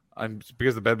ahead.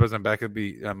 Because the bedbugs. I'm back at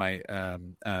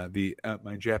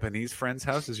my Japanese friend's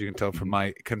house, as you can tell from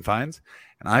my confines,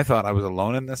 and I thought I was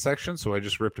alone in this section, so I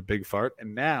just ripped a big fart,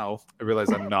 and now I realize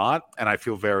I'm not, and I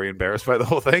feel very embarrassed by the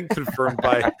whole thing, confirmed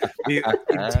by the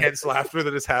intense laughter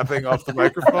that is happening off the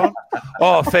microphone.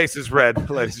 Oh, face is red,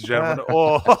 ladies and gentlemen.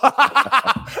 Oh.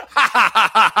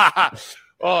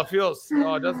 Oh, it feels.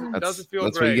 Oh, it doesn't feel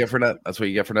that's great. What you get for not. That's what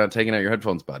you get for not taking out your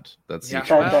headphones, bud. That's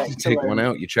Yeah. you take one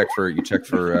out. You check for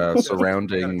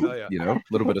surrounding. A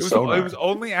little bit of sonar. It was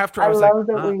only after I was love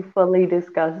that we fully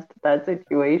discussed that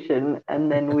situation,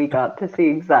 and then we got to see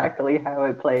exactly how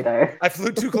it played out. I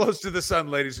flew too close to the sun,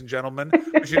 ladies and gentlemen.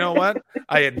 But you know what?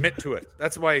 I admit to it.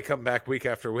 That's why you come back week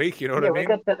after week. You know what I mean? We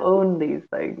got to own these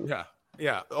things. Yeah.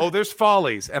 Yeah. Oh, there's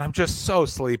follies, and I'm just so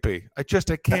sleepy. I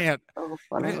can't. So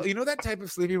funny. You know that type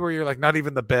of sleepy where you're like, not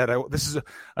even the bed.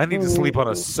 I need to sleep on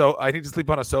a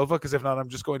sofa because if not, I'm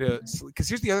just going to. Because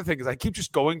here's the other thing: is I keep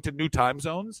just going to new time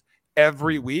zones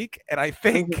every week, and I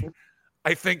think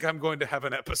I'm going to have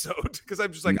an episode because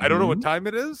I'm just like, I don't know what time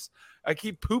it is. I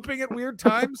keep pooping at weird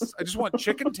times. I just want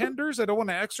chicken tenders. I don't want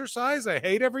to exercise. I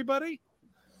hate everybody.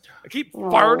 I keep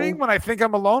farting when I think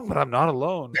I'm alone, but I'm not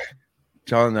alone.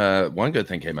 John, one good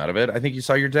thing came out of it. I think you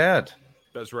saw your dad.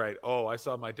 That's right. Oh, I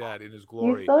saw my dad in his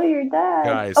glory. You saw your dad.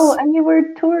 Guys. Oh, and you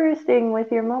were touristing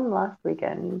with your mom last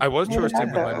weekend. I was touristing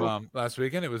with my mom last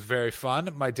weekend. It was very fun.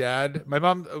 My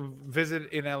mom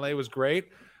visit in LA was great.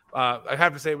 I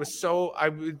have to say it was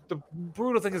the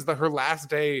brutal thing is that her last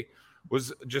day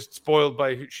was just spoiled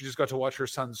by she just got to watch her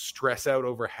son stress out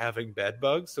over having bed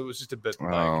bugs. So it was just a bit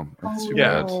that's too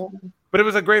bad. But it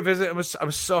was a great visit. I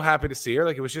was so happy to see her.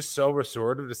 Like it was just so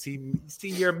restorative to see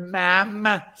your mom.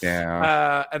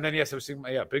 Yeah. And then I was seeing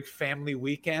my big family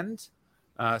weekend.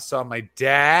 Saw my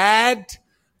dad.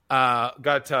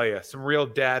 Gotta tell you, some real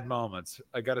dad moments.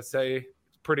 I gotta say,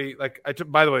 pretty like I took.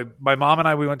 By the way, my mom and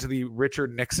I we went to the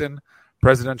Richard Nixon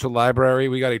Presidential Library.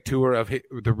 We got a tour of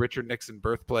the Richard Nixon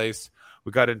birthplace.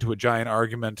 We got into a giant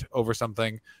argument over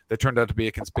something that turned out to be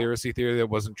a conspiracy theory that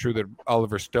wasn't true that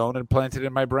Oliver Stone had planted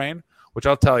in my brain, which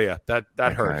I'll tell you that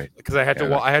hurt because I had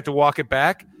to walk it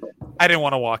back. I didn't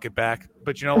want to walk it back,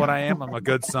 but you know what I am? I'm a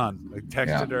good son. I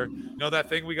texted her. You know that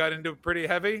thing we got into pretty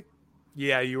heavy?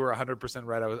 Yeah, you were 100%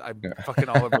 right. I fucking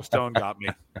Oliver Stone got me.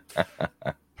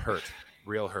 Hurt.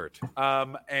 Real hurt.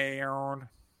 And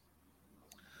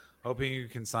hoping you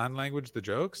can sign language the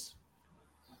jokes.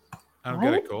 I don't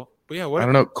get it, Colt. But yeah, what? I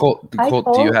don't know, Colt.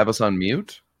 Colt, do you have us on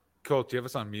mute? Colt, do you have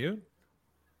us on mute?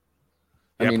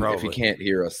 I mean, probably. If you can't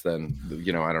hear us, then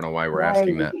I don't know why we're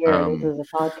asking that. This is a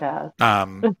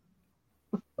podcast.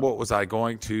 What was I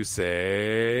going to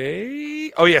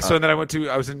say? Oh yeah, so then I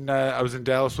was in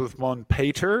Dallas with Mon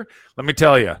Pater. Let me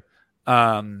tell you,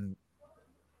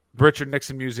 Richard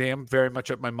Nixon Museum, very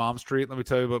much up my mom's street. Let me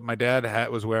tell you what my dad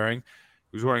was wearing.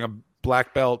 He was wearing a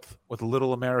black belt with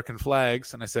little American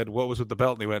flags, and I said, "What was with the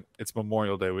belt?" And he went, "It's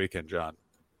Memorial Day weekend, John.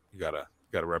 You gotta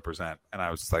represent." And I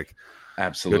was just like,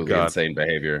 "Absolutely insane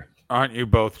behavior." Aren't you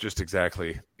both just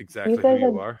exactly who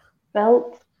you are?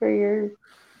 Belts for your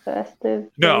festive?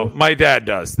 No, my dad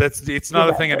does. It's not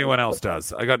a thing anyone else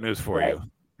does. I got news for you.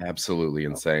 Absolutely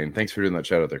insane. Thanks for doing that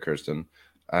shout out there, Kirsten.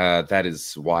 That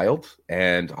is wild.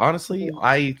 And honestly,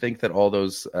 I think that all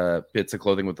those bits of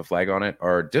clothing with the flag on it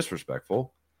are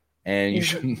disrespectful, and you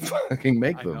shouldn't fucking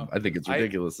make them. I think it's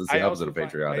ridiculous. It's the opposite of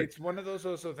patriotic. It's one of those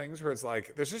also things where it's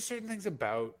like there's just certain things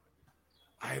about.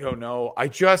 I don't know.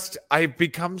 I've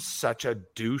become such a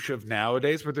douche of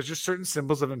nowadays where there's just certain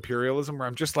symbols of imperialism where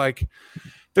I'm just like,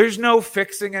 there's no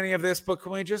fixing any of this, but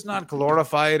can we just not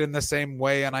glorify it in the same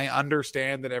way? And I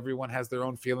understand that everyone has their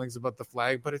own feelings about the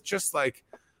flag, but it's just like,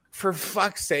 for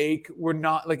fuck's sake, we're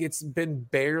not like it's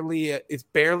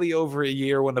barely over a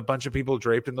year when a bunch of people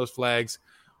draped in those flags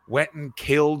went and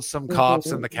killed some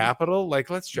cops in the Capitol. Like,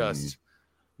 let's just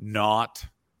not.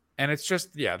 And it's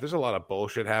just, there's a lot of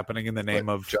bullshit happening in the name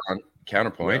of John.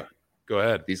 Counterpoint. Go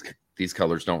ahead. These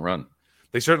colors don't run.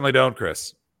 They certainly don't,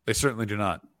 Chris. They certainly do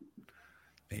not.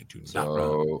 They do not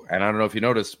run. And I don't know if you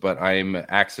noticed, but I'm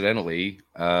accidentally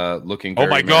looking. Oh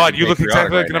my God! You look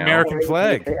exactly like an American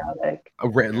flag.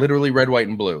 Literally red, white,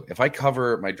 and blue. If I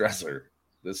cover my dresser,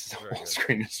 this whole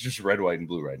screen is just red, white, and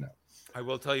blue right now. I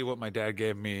will tell you what my dad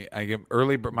gave me. I gave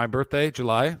my birthday,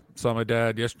 July. Saw my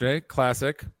dad yesterday.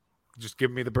 Classic. Just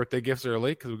giving me the birthday gifts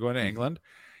early because we're going to England.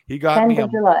 He got me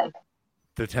July.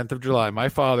 The 10th of July. My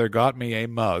father got me a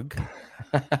mug.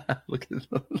 Look at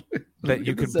that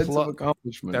you can plug.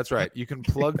 That's right. You can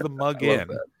plug the mug in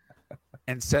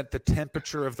and set the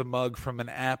temperature of the mug from an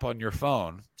app on your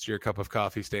phone, so your cup of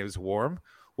coffee stays warm.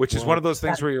 Which is one of those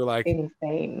things where you're like,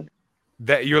 insane.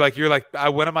 That you're like,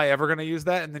 when am I ever going to use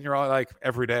that? And then you're all like,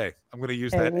 every day. I'm going to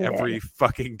use that every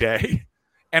fucking day.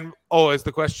 And is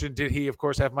the question, did he, of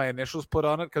course, have my initials put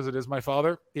on it because it is my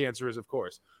father? The answer is, of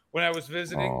course. When I was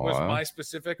visiting, was my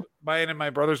specific, mine and my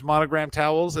brother's monogram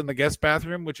towels in the guest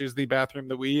bathroom, which is the bathroom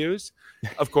that we use?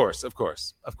 Of course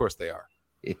they are.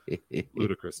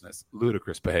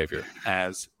 Ludicrous behavior.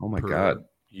 As oh my God,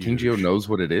 King Geo knows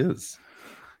what it is.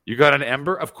 You got an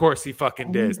ember? Of course he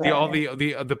fucking did.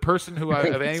 The person who I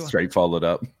of anyone straight followed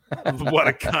up. What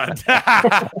a cunt!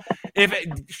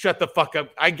 Shut the fuck up.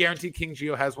 I guarantee King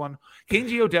Geo has one. King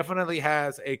Geo definitely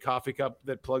has a coffee cup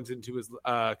that plugs into his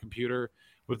computer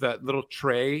with that little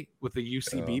tray with the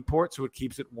USB port, so it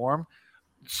keeps it warm.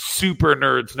 Super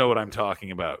nerds know what I'm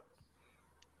talking about.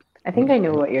 I think I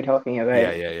know what you're talking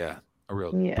about. Yeah. A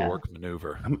real dork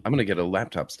maneuver. I'm gonna get a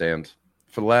laptop stand.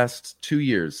 For the last 2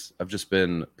 years, I've just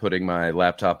been putting my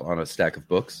laptop on a stack of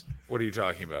books. What are you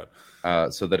talking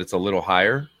about? So that it's a little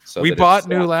higher. So we bought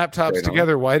new laptops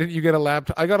together. Why didn't you get a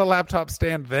laptop? I got a laptop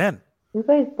stand then. You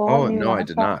guys bought new laptops I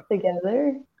did not.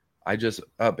 Together? I just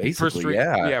basically,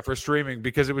 for streaming,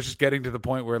 because it was just getting to the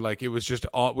point where like it was just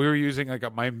we were using like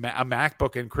a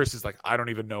MacBook, and Chris is like, I don't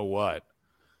even know what.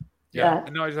 Yeah,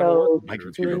 no, I just have a work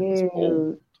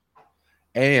computer.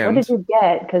 And what did you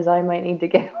get? Because I might need to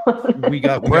get one. we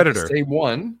got the same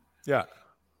one. Yeah.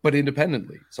 But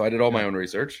independently. So I did all my own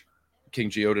research. King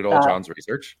Geo did all John's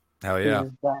research. Hell yeah.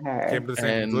 Came to the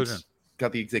same conclusion.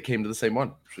 They came to the same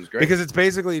one, which was great. Because it's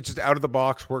basically just out of the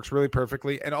box, works really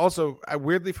perfectly. And also,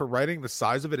 weirdly, for writing, the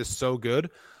size of it is so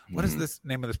good. What is this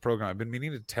name of this program? I've been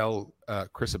meaning to tell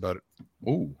Chris about it.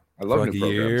 Ooh, I love new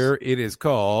programs. It is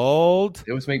called...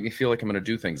 They always make me feel like I'm going to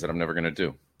do things that I'm never going to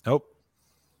do. Nope.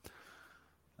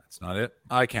 That's not it.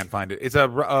 I can't find it. It's a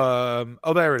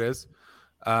there it is.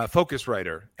 Focus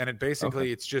Writer, and it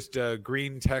basically it's just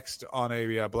green text on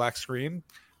a black screen.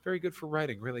 Very good for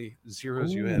writing. Really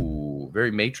zeroes you in.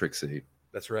 Very Matrixy.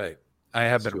 That's right. I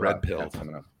have been red pilled.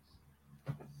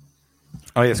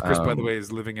 Oh yes, Chris. By the way,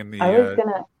 is living in the. I was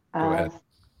gonna ask,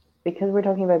 because we're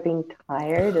talking about being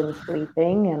tired and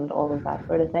sleeping and all of that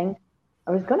sort of thing.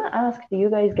 I was gonna ask, do you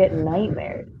guys get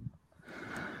nightmares?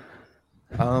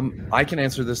 I can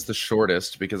answer this the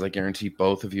shortest because I guarantee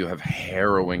both of you have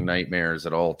harrowing nightmares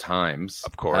at all times.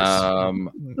 Of course.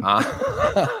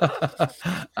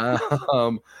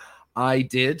 I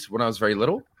did when I was very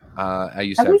little. I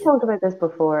used have to. we talked about this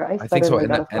before? I think so.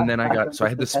 And then I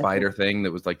had the spider thing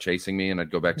that was like chasing me, and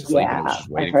I'd go back to sleep. And it was just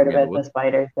waiting I've heard about the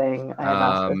spider thing. I've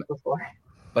asked this before.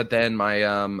 But then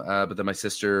my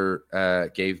sister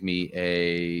gave me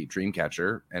a dream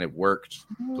catcher, and it worked.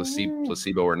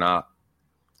 Placebo or not.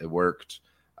 It worked,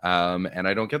 and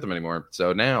I don't get them anymore.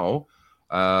 So now,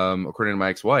 according to my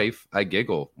ex-wife, I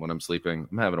giggle when I'm sleeping.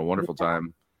 I'm having a wonderful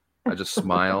time. I just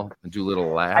smile and do little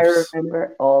laughs. I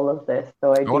remember all of this,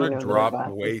 so I want to drop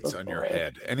weights on your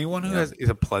head. Anyone who is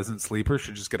a pleasant sleeper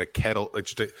should just get a kettlebell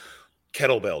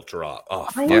drop. Oh,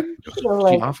 yeah. She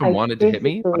often wanted to hit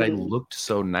me, but I looked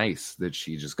so nice that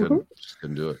she just couldn't. Just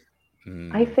couldn't do it.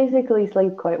 I physically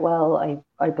sleep quite well.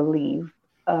 I believe.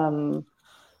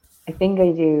 I think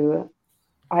I do.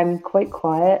 I'm quite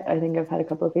quiet. I think I've had a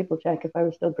couple of people check if I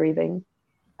was still breathing.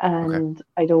 And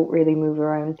I don't really move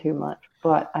around too much,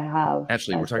 but I have.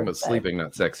 Actually, we're talking about sleeping,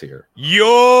 not sex here. You've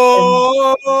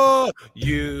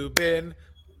been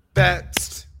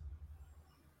best.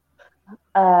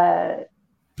 I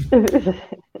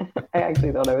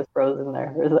actually thought I was frozen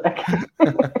there for a second.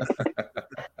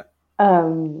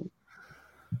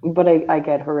 But I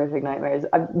get horrific nightmares.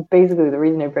 Basically, the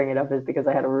reason I bring it up is because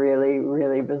I had a really,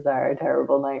 really bizarre,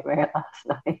 terrible nightmare last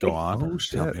night. Go on,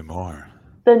 tell me more.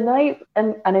 The night,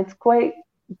 and it's quite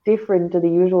different to the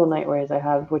usual nightmares I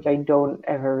have, which I don't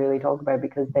ever really talk about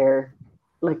because they're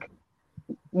like,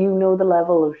 the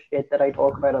level of shit that I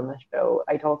talk about on this show.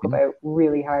 I talk about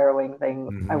really harrowing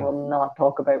things. I will not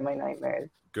talk about my nightmares.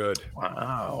 Good.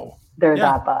 Wow. They're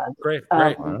that bad. Great.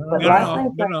 But last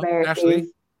night's nightmare Ashley,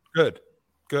 is... Good.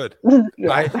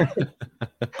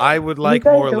 I would like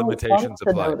more limitations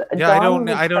applied. Yeah, I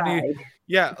don't need.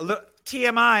 Yeah, look,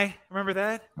 TMI. Remember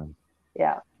that?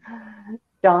 Yeah,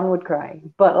 John would cry.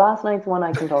 But last night's one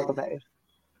I can talk about.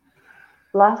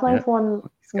 Last night's one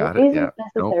isn't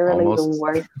necessarily the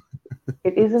worst.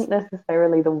 It isn't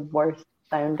necessarily the worst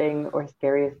sounding or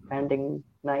scariest sounding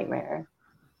nightmare.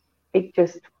 It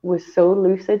just was so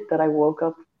lucid that I woke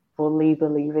up fully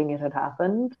believing it had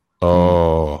happened.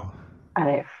 Oh. And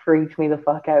it freaked me the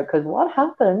fuck out because what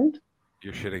happened?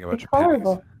 You're shitting about your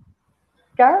horrible. pennies.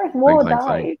 Gareth Moore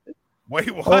died.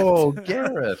 Wait, what? Oh,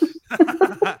 Gareth.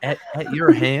 at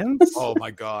your hands? Oh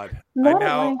my God. Not at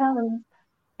my hands.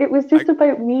 It was just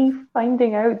about me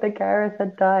finding out that Gareth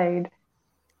had died.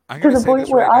 I'm To gonna the say point this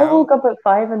where right I now. woke up at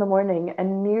 5 a.m.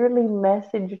 and nearly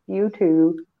messaged you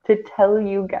two to tell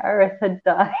you Gareth had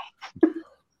died.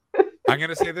 I'm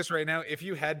gonna say this right now. If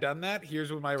you had done that,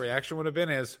 here's what my reaction would have been: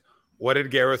 is what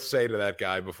did Gareth say to that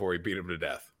guy before he beat him to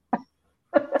death?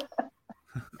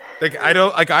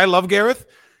 I love Gareth.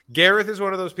 Gareth is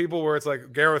one of those people where it's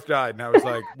like Gareth died, and I was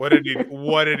like, what did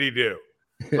he do?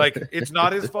 Like, it's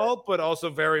not his fault, but also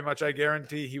very much, I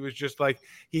guarantee he was just like,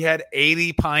 he had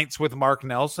 80 pints with Mark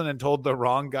Nelson and told the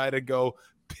wrong guy to go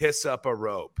piss up a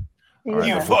rope. Yeah.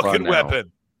 You fucking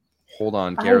weapon. Hold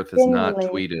on. Gareth has not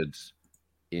genuinely- tweeted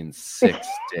in 6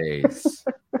 days.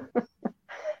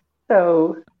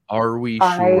 So Are we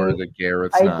sure that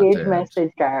Gareth's I not did dead?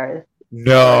 message Gareth.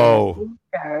 No.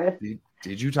 Gareth.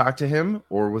 Did you talk to him?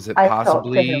 Or was it I talked to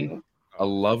possibly him. a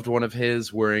loved one of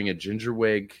his wearing a ginger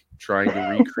wig trying to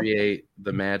recreate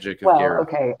the magic of Well, Gareth?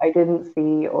 okay, I didn't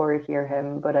see or hear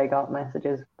him, but I got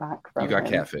messages back from You got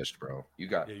him. catfished, bro. You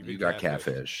got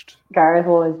catfished. Gareth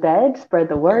was dead. Spread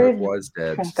the word. Gareth was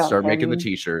dead. Check out Start making the him.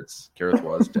 t-shirts. Gareth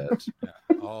was dead.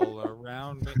 All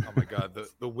around me. Oh my God.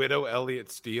 The widow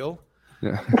Elliot Steele.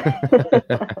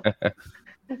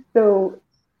 So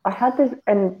I had this,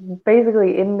 and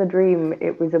basically in the dream,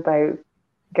 it was about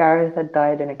Gareth had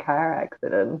died in a car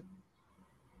accident.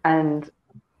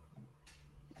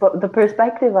 But the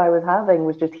perspective I was having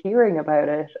was just hearing about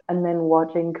it and then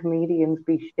watching comedians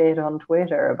be shit on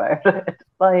Twitter about it.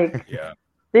 Like, Yeah.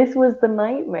 this was the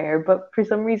nightmare, but for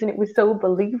some reason it was so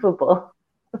believable.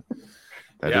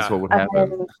 That is what would And happen.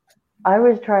 then I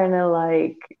was trying to,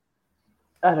 like,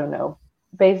 I don't know.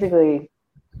 Basically,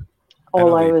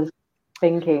 all I was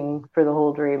thinking for the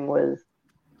whole dream was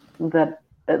that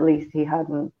at least he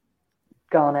hadn't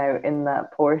gone out in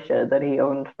that Porsche that he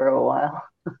owned for a while.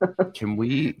 Can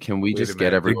we just a get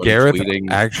minute. everyone Did Gareth tweeting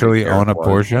actually Gareth own a was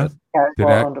Porsche? dead? Gareth Did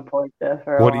I- owned a Porsche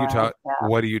for a What are while. you yeah.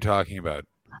 What are you talking about?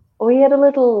 Well, he had a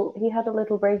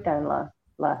little breakdown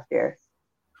last year,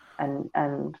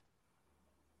 and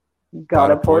got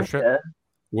a Porsche.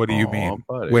 What do you Aw, mean?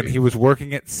 buddy. When he was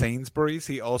working at Sainsbury's,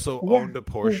 he also owned a He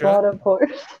Porsche. bought a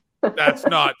Porsche. That's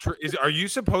not true. Are you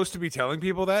supposed to be telling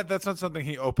people that? That's not something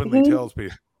he openly He- tells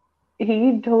people.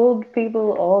 He told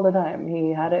people all the time.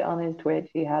 He had it on his Twitch.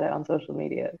 He had it on social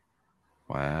media.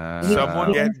 Wow. He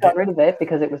Someone just got rid of it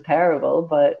because it was terrible,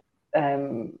 but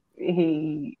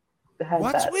he had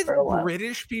What's that with for a while.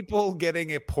 British people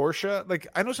getting a Porsche? Like,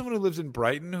 I know someone who lives in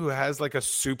Brighton who has like a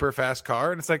super fast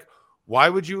car, and it's like, why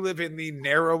would you live in the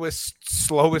narrowest,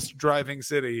 slowest driving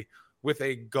city with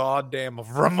a goddamn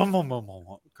car?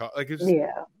 Like, it's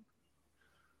Yeah.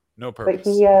 no But purpose.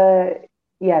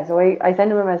 so I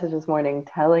sent him a message this morning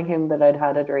telling him that I'd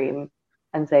had a dream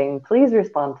and saying, please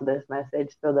respond to this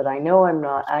message so that I know I'm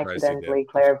not surprised he accidentally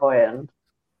clairvoyant.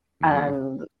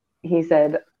 And he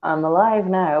said, I'm alive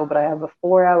now, but I have a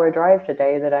 4-hour drive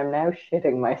today that I'm now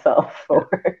shitting myself for.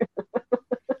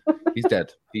 He's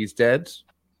dead. He's dead.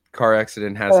 Car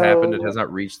accident has happened. It So- has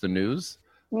not reached the news.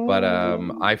 But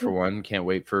I, for one, can't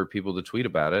wait for people to tweet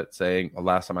about it, saying,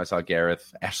 last time I saw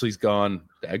Gareth, Ashley's gone.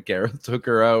 Gareth took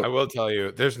her out. I will tell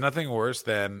you, there's nothing worse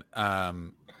than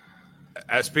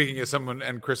speaking as someone,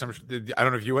 and Chris, I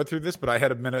don't know if you went through this, but I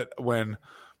had a minute when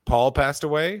Paul passed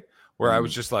away where I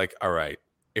was just like, all right,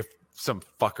 if some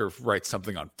fucker writes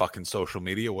something on fucking social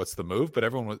media, what's the move? But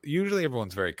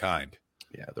everyone's very kind.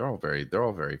 Yeah, they're all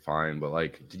very fine. But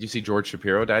like, did you see George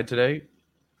Shapiro died today?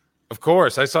 Of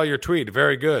course, I saw your tweet.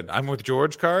 Very good. I'm with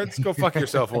George cards. Go fuck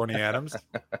yourself, Orny Adams.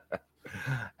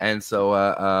 And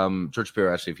so George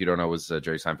Shapiro, actually, if you don't know, was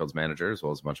Jerry Seinfeld's manager, as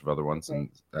well as a bunch of other ones, and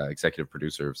executive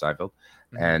producer of Seinfeld.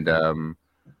 And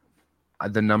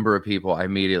the number of people I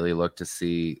immediately looked to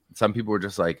see, some people were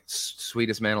just like,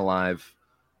 sweetest man alive,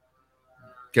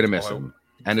 gonna miss him.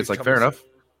 And it's like, fair enough.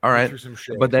 All right.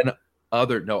 But then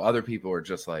other people are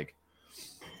just like,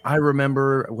 I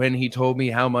remember when he told me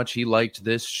how much he liked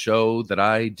this show that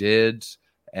I did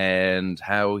and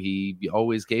how he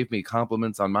always gave me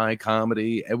compliments on my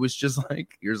comedy. It was just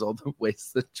like, here's all the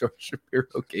ways that George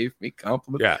Shapiro gave me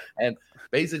compliments. Yeah. And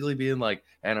basically being like,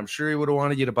 and I'm sure he would have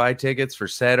wanted you to buy tickets for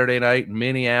Saturday night in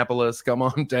Minneapolis. Come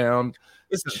on down.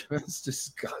 It's just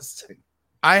disgusting.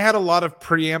 I had a lot of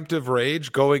preemptive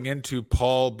rage going into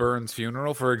Paul Byrne's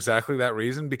funeral for exactly that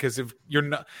reason, because if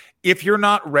you're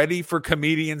not ready for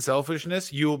comedian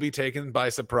selfishness, you will be taken by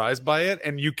surprise by it,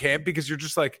 and you can't, because you're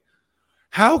just like,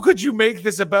 how could you make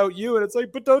this about you? And it's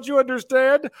like, but don't you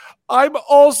understand? I'm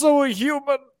also a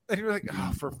human. And you're like,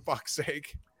 oh, for fuck's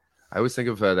sake. I always think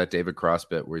of that David Cross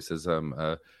bit where he says,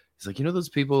 He's like, you know those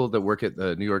people that work at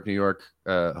the New York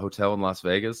hotel in Las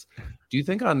Vegas? Do you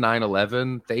think on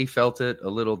 9/11 they felt it a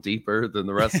little deeper than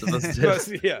the rest of us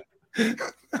did? Yeah.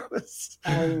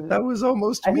 That was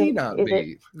almost me, not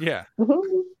me. Yeah.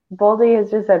 Baldy has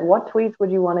just said, what tweets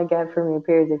would you want to get from your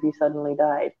peers if you suddenly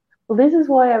died? Well, this is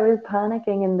why I was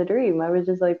panicking in the dream. I was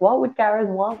just like, what would Gareth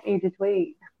want me to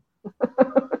tweet?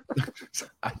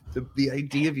 The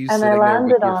idea of you and sitting I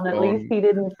landed there with on your at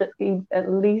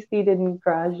phone. least he didn't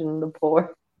crash in the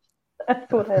port.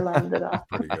 That's what I landed on.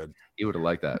 Pretty good. He would have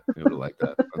liked that.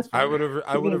 That's I would have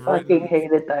fucking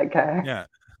hated that car. Yeah.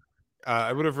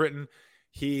 I would have written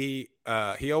he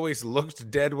always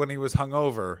looked dead when he was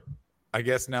hungover. I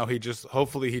guess now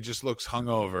hopefully he just looks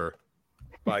hungover.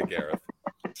 Bye, Gareth.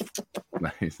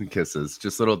 Nice kisses.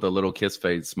 Just the little kiss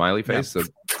face, smiley face,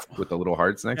 with the little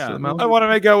hearts next to the mouth. I want to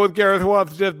make out with Gareth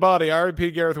Watt's dead body.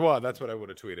 R.I.P. Gareth Watt. That's what I would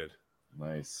have tweeted.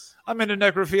 Nice. I'm into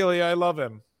necrophilia. I love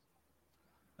him.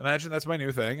 Imagine that's my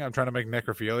new thing. I'm trying to make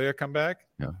necrophilia come back.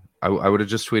 Yeah, I would have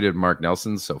just tweeted Mark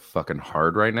Nelson's so fucking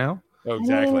hard right now. Oh,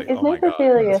 exactly. Is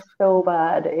necrophilia so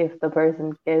bad if the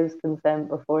person gives consent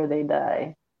before they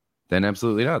die? Then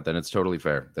absolutely not. Then it's totally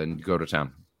fair. Then go to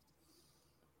town.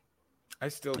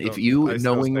 If you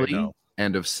knowingly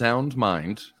and of sound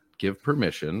mind give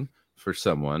permission for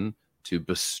someone to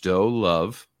bestow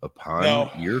love upon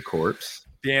your corpse.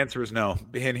 The answer is no.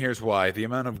 And here's why. The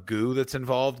amount of goo that's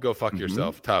involved, go fuck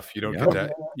yourself. Tough. You don't get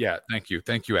that. Yeah, thank you.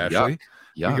 Thank you, Ashley.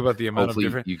 Yeah. Think about the amount Hopefully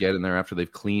of different... you get in there after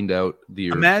they've cleaned out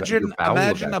your Imagine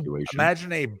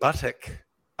a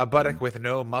buttock with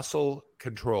no muscle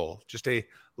control. Just a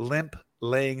limp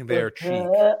laying there cheek.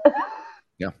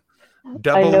 Yeah.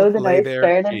 I know that I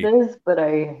started this, but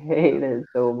I hate it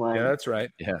so much. Yeah, that's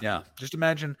right. Yeah. Just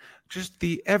imagine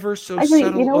the ever so Actually,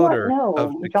 subtle you know odor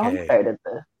of what? No, John decay. started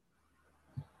this.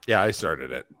 Yeah, I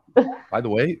started it. By the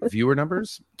way, viewer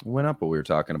numbers went up while we were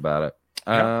talking about it.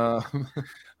 I'm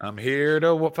here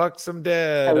to fuck some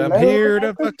dead. Hello, I'm here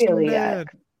to fuck some necrophiliac. dead.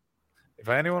 If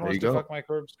anyone wants to fuck my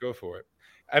corpse, go for it.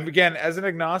 And again, as an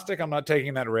agnostic, I'm not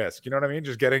taking that risk. You know what I mean?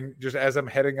 Just as I'm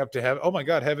heading up to heaven. Oh my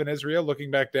God, heaven is real. Looking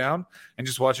back down and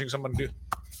just watching someone do.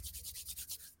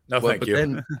 No, thank you.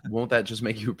 Then won't that just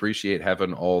make you appreciate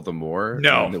heaven all the more?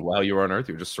 No. And while you're on Earth,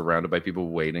 you're just surrounded by people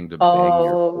waiting to bang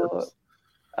your corpse.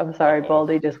 I'm sorry,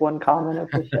 Baldy. Just one comment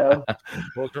of the show.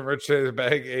 Welcome Rich to the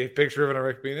bag, a picture of an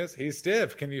erect penis. He's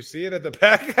stiff. Can you see it at the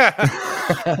back?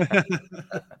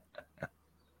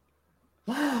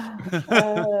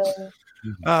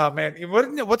 Oh man,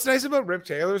 what's nice about Rip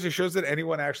Taylor is he shows that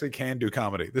anyone actually can do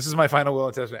comedy. This is my final will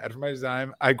and testament. After my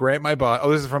time, I grant my body.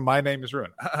 Oh, this is from My Name Is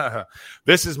Ruin.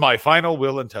 This is my final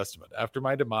will and testament. After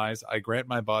my demise, I grant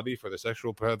my body for the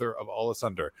sexual pleasure of all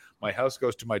asunder. My house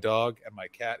goes to my dog, and my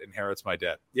cat inherits my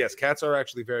debt. Yes, cats are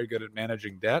actually very good at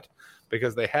managing debt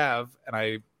because they have, and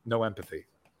I know empathy.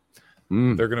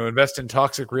 They're going to invest in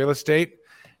toxic real estate,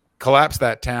 collapse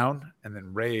that town, and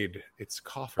then raid its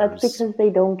coffers. That's because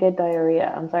they don't get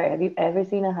diarrhea. I'm sorry. Have you ever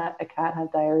seen a cat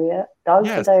have diarrhea? Dogs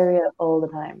get diarrhea all the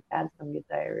time. Cats don't get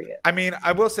diarrhea. I mean,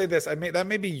 I will say this. That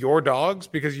may be your dogs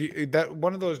because that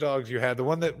one of those dogs you had, the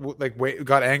one that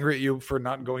got angry at you for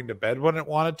not going to bed when it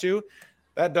wanted to.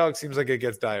 That dog seems like it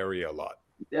gets diarrhea a lot.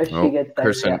 She gets diarrhea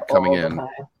person coming in. time.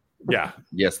 Yeah.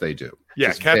 Yes, they do. Yeah,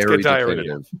 Just cats very get diarrhea.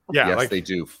 definitive. Yeah, yes, they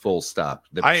do. Full stop.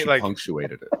 She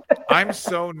punctuated it. I'm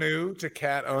so new to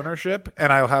cat ownership,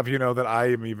 and I'll have you know that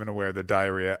I am even aware that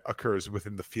diarrhea occurs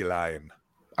within the feline.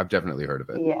 I've definitely heard of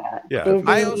it. Yeah. Daisy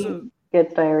I also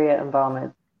get diarrhea and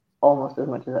vomit almost as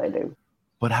much as I do.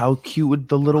 But how cute would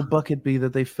the little bucket be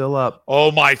that they fill up?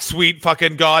 Oh my sweet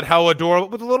fucking God, how adorable.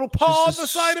 With a little paw on the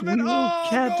side of it. Oh,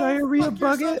 cat diarrhea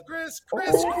bucket. Chris,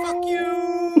 fuck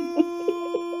you.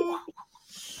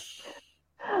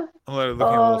 I'm looking at a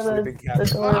little sleeping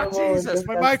cat. Oh, Jesus,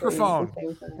 my microphone.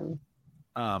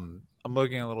 I'm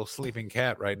looking at a little sleeping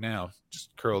cat right now,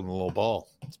 just curled in a little ball.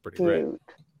 It's pretty great.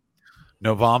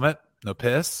 No vomit, no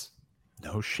piss,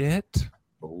 no shit.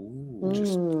 Oh,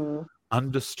 just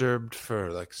undisturbed fur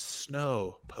like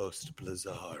snow post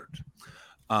blizzard.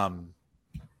 So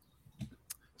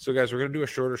guys, we're gonna do a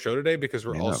shorter show today because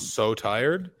we're all so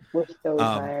tired. We're so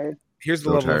tired. Here's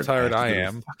the level of tired I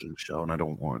am. Fucking show, and I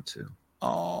don't want to.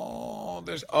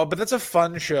 But that's a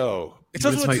fun show. It's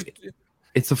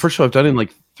the first show I've done in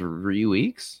like 3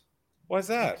 weeks. Why's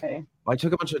that? Okay. I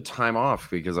took a bunch of time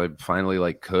off because I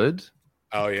finally could.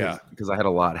 Oh yeah, because I had a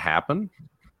lot happen,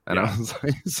 and I was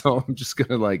like, so I'm just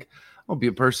gonna I'll be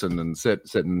a person and sit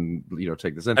and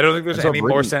take this in. I don't think there's any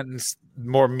more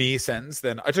me sentence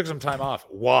than I took some time off.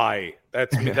 Why?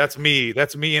 That's me.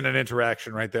 That's me in an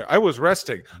interaction right there. I was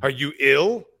resting. Are you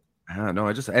ill? No,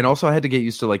 and also I had to get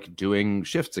used to like doing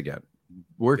shifts again,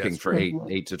 working for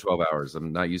 8 to 12 hours.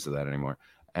 I'm not used to that anymore.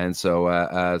 And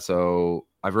so, so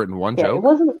I've written one joke it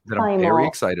wasn't that I'm very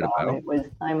excited John, about. It was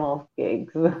time off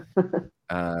gigs. But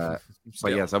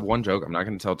yes, I have one joke. I'm not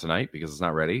going to tell tonight because it's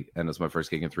not ready, and it's my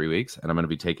first gig in 3 weeks, and I'm going to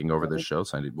be taking over this show,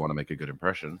 so I want to make a good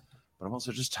impression. But I'm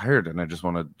also just tired, and I just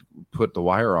want to put The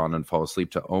Wire on and fall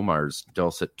asleep to Omar's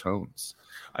dulcet tones.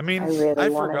 I mean, I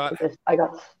forgot. I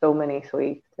got so many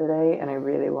sweets today, and I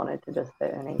really wanted to just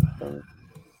sit and eat them.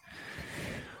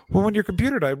 Well, when your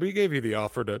computer died, we gave you the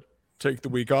offer to take the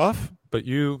week off, but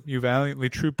you valiantly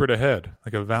troopered ahead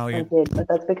like a valiant. I did, but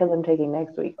that's because I'm taking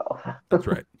next week off. That's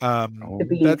right. To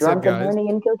be drunk and horny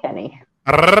in Kilkenny.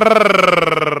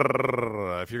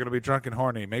 If you're going to be drunk and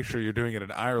horny, make sure you're doing it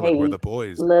in Ireland where the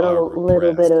boys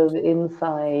little bit of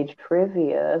inside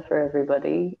trivia for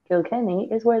everybody. Kilkenny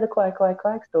is where the quack quack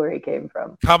quack story came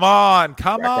from. Come on.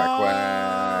 Quack, quack,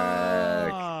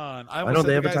 quack. Why don't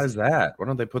they advertise that? Why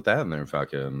don't they put that in their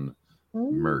fucking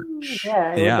merch?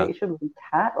 Yeah. It shouldn't be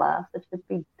cat laughs. It should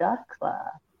be ducks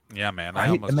laughs. Yeah, man.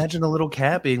 Imagine a little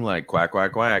cat being like quack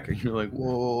quack quack, and you're like,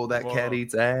 whoa, that cat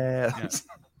eats ass.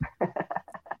 Yeah.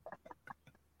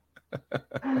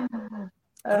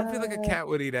 I don't feel like a cat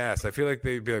would eat ass. I feel like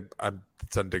they'd be like,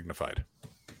 it's undignified.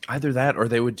 Either that, or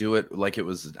they would do it like it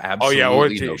was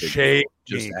absolutely or shake,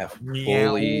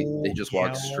 fully. They just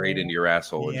walk straight into your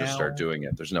asshole and just start doing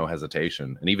it. There's no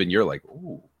hesitation, and even you're like,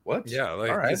 "Ooh, what?" Yeah,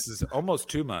 like this is almost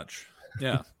too much.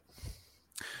 Yeah,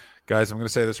 guys, I'm going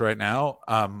to say this right now.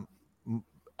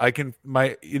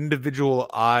 My individual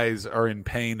eyes are in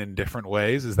pain in different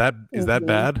ways. Is that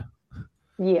bad?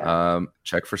 Yeah.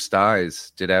 Check for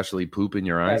styes. Did Ashley poop in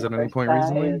your eyes at any point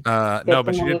recently? No,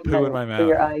 but she did poo in my mouth.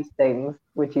 Your eye stings,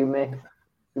 which you missed.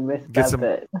 You missed that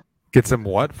bit. Get some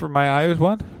what for my eyes?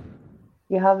 What?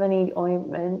 You have any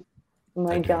ointment?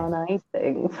 My John eye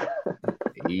stings.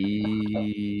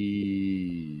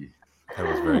 That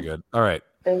was very good. All right.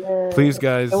 Please,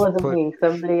 guys. It wasn't me.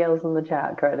 Somebody else in the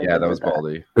chat credited. Yeah, that was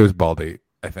Baldy. It was Baldy,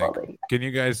 I think. Can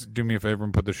you guys do me a favor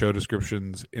and put the show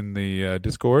descriptions in the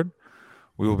Discord?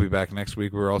 We will be back next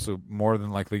week. We're also more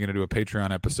than likely going to do a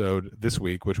Patreon episode this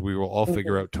week, which we will all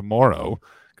figure out tomorrow,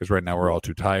 because right now we're all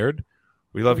too tired.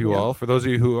 We love you all. For those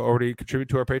of you who already contribute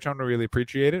to our Patreon, we really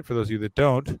appreciate it. For those of you that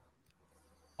don't,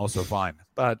 also fine.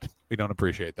 But we don't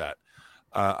appreciate that.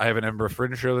 I have an Ember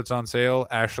Fringe show that's on sale.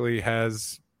 Ashley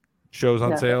has shows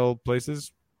on sale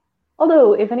places.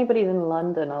 Although, if anybody's in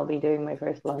London, I'll be doing my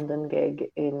first London gig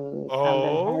in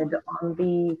Camden Head on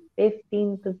the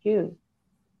 15th of June.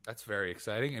 That's very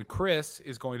exciting. And Chris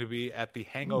is going to be at the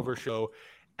Hangover show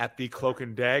at the Cloak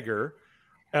and Dagger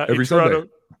every Sunday.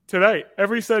 Tonight.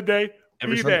 Every Sunday.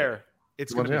 Every be Sunday. there.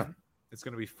 It's going to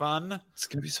be fun. It's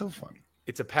going to be so fun.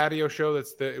 It's a patio show.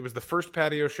 It was the first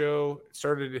patio show.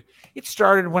 It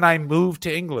started when I moved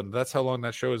to England. That's how long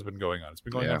that show has been going on. It's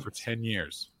been going on for 10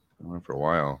 years. Going on for a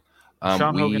while.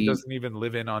 Sean Hogan doesn't even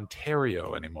live in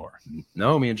Ontario anymore.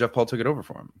 No, me and Jeff Paul took it over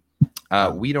for him.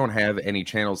 We don't have any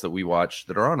channels that we watch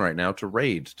that are on right now to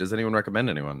raid. Does anyone recommend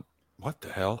anyone? What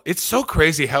the hell? It's so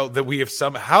crazy how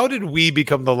did we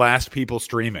become the last people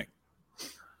streaming?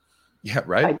 Yeah,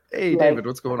 right? Hey, David,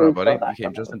 what's going on, buddy? You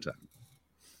came just in time.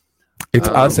 It's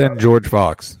us and George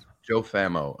Fox. Joe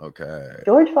Famo, okay.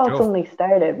 George Fox only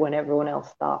started when everyone else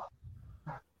stopped.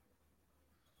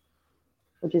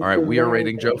 All right, we are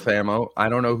rating Joe Famo. I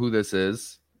don't know who this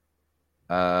is.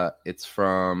 It's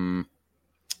from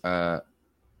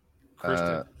Kirsten.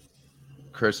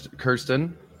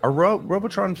 Are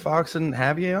Robotron, Fox, and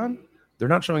Javier on? They're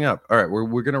not showing up. All right,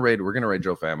 we're gonna raid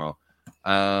Joe Famo.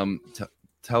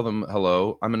 Tell them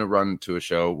hello. I'm gonna run to a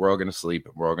show. We're all gonna sleep.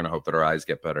 We're all gonna hope that our eyes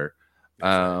get better.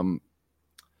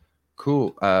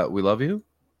 Cool. We love you.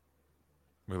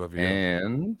 We love you.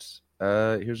 And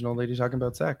here's an old lady talking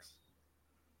about sex.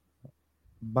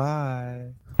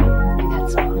 Bye. And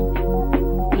that's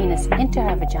all. Penis into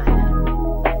her vagina.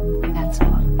 And that's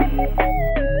all.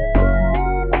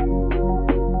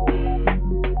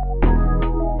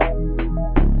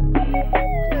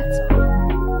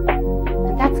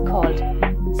 That's called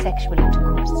sexual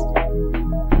intercourse.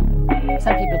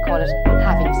 Some people call it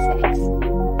having sex.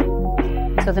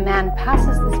 So the man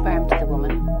passes the sperm to the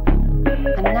woman,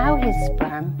 and now his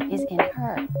sperm is in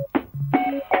her.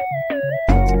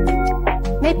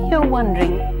 Maybe you're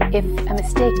wondering if a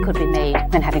mistake could be made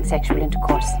when having sexual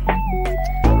intercourse.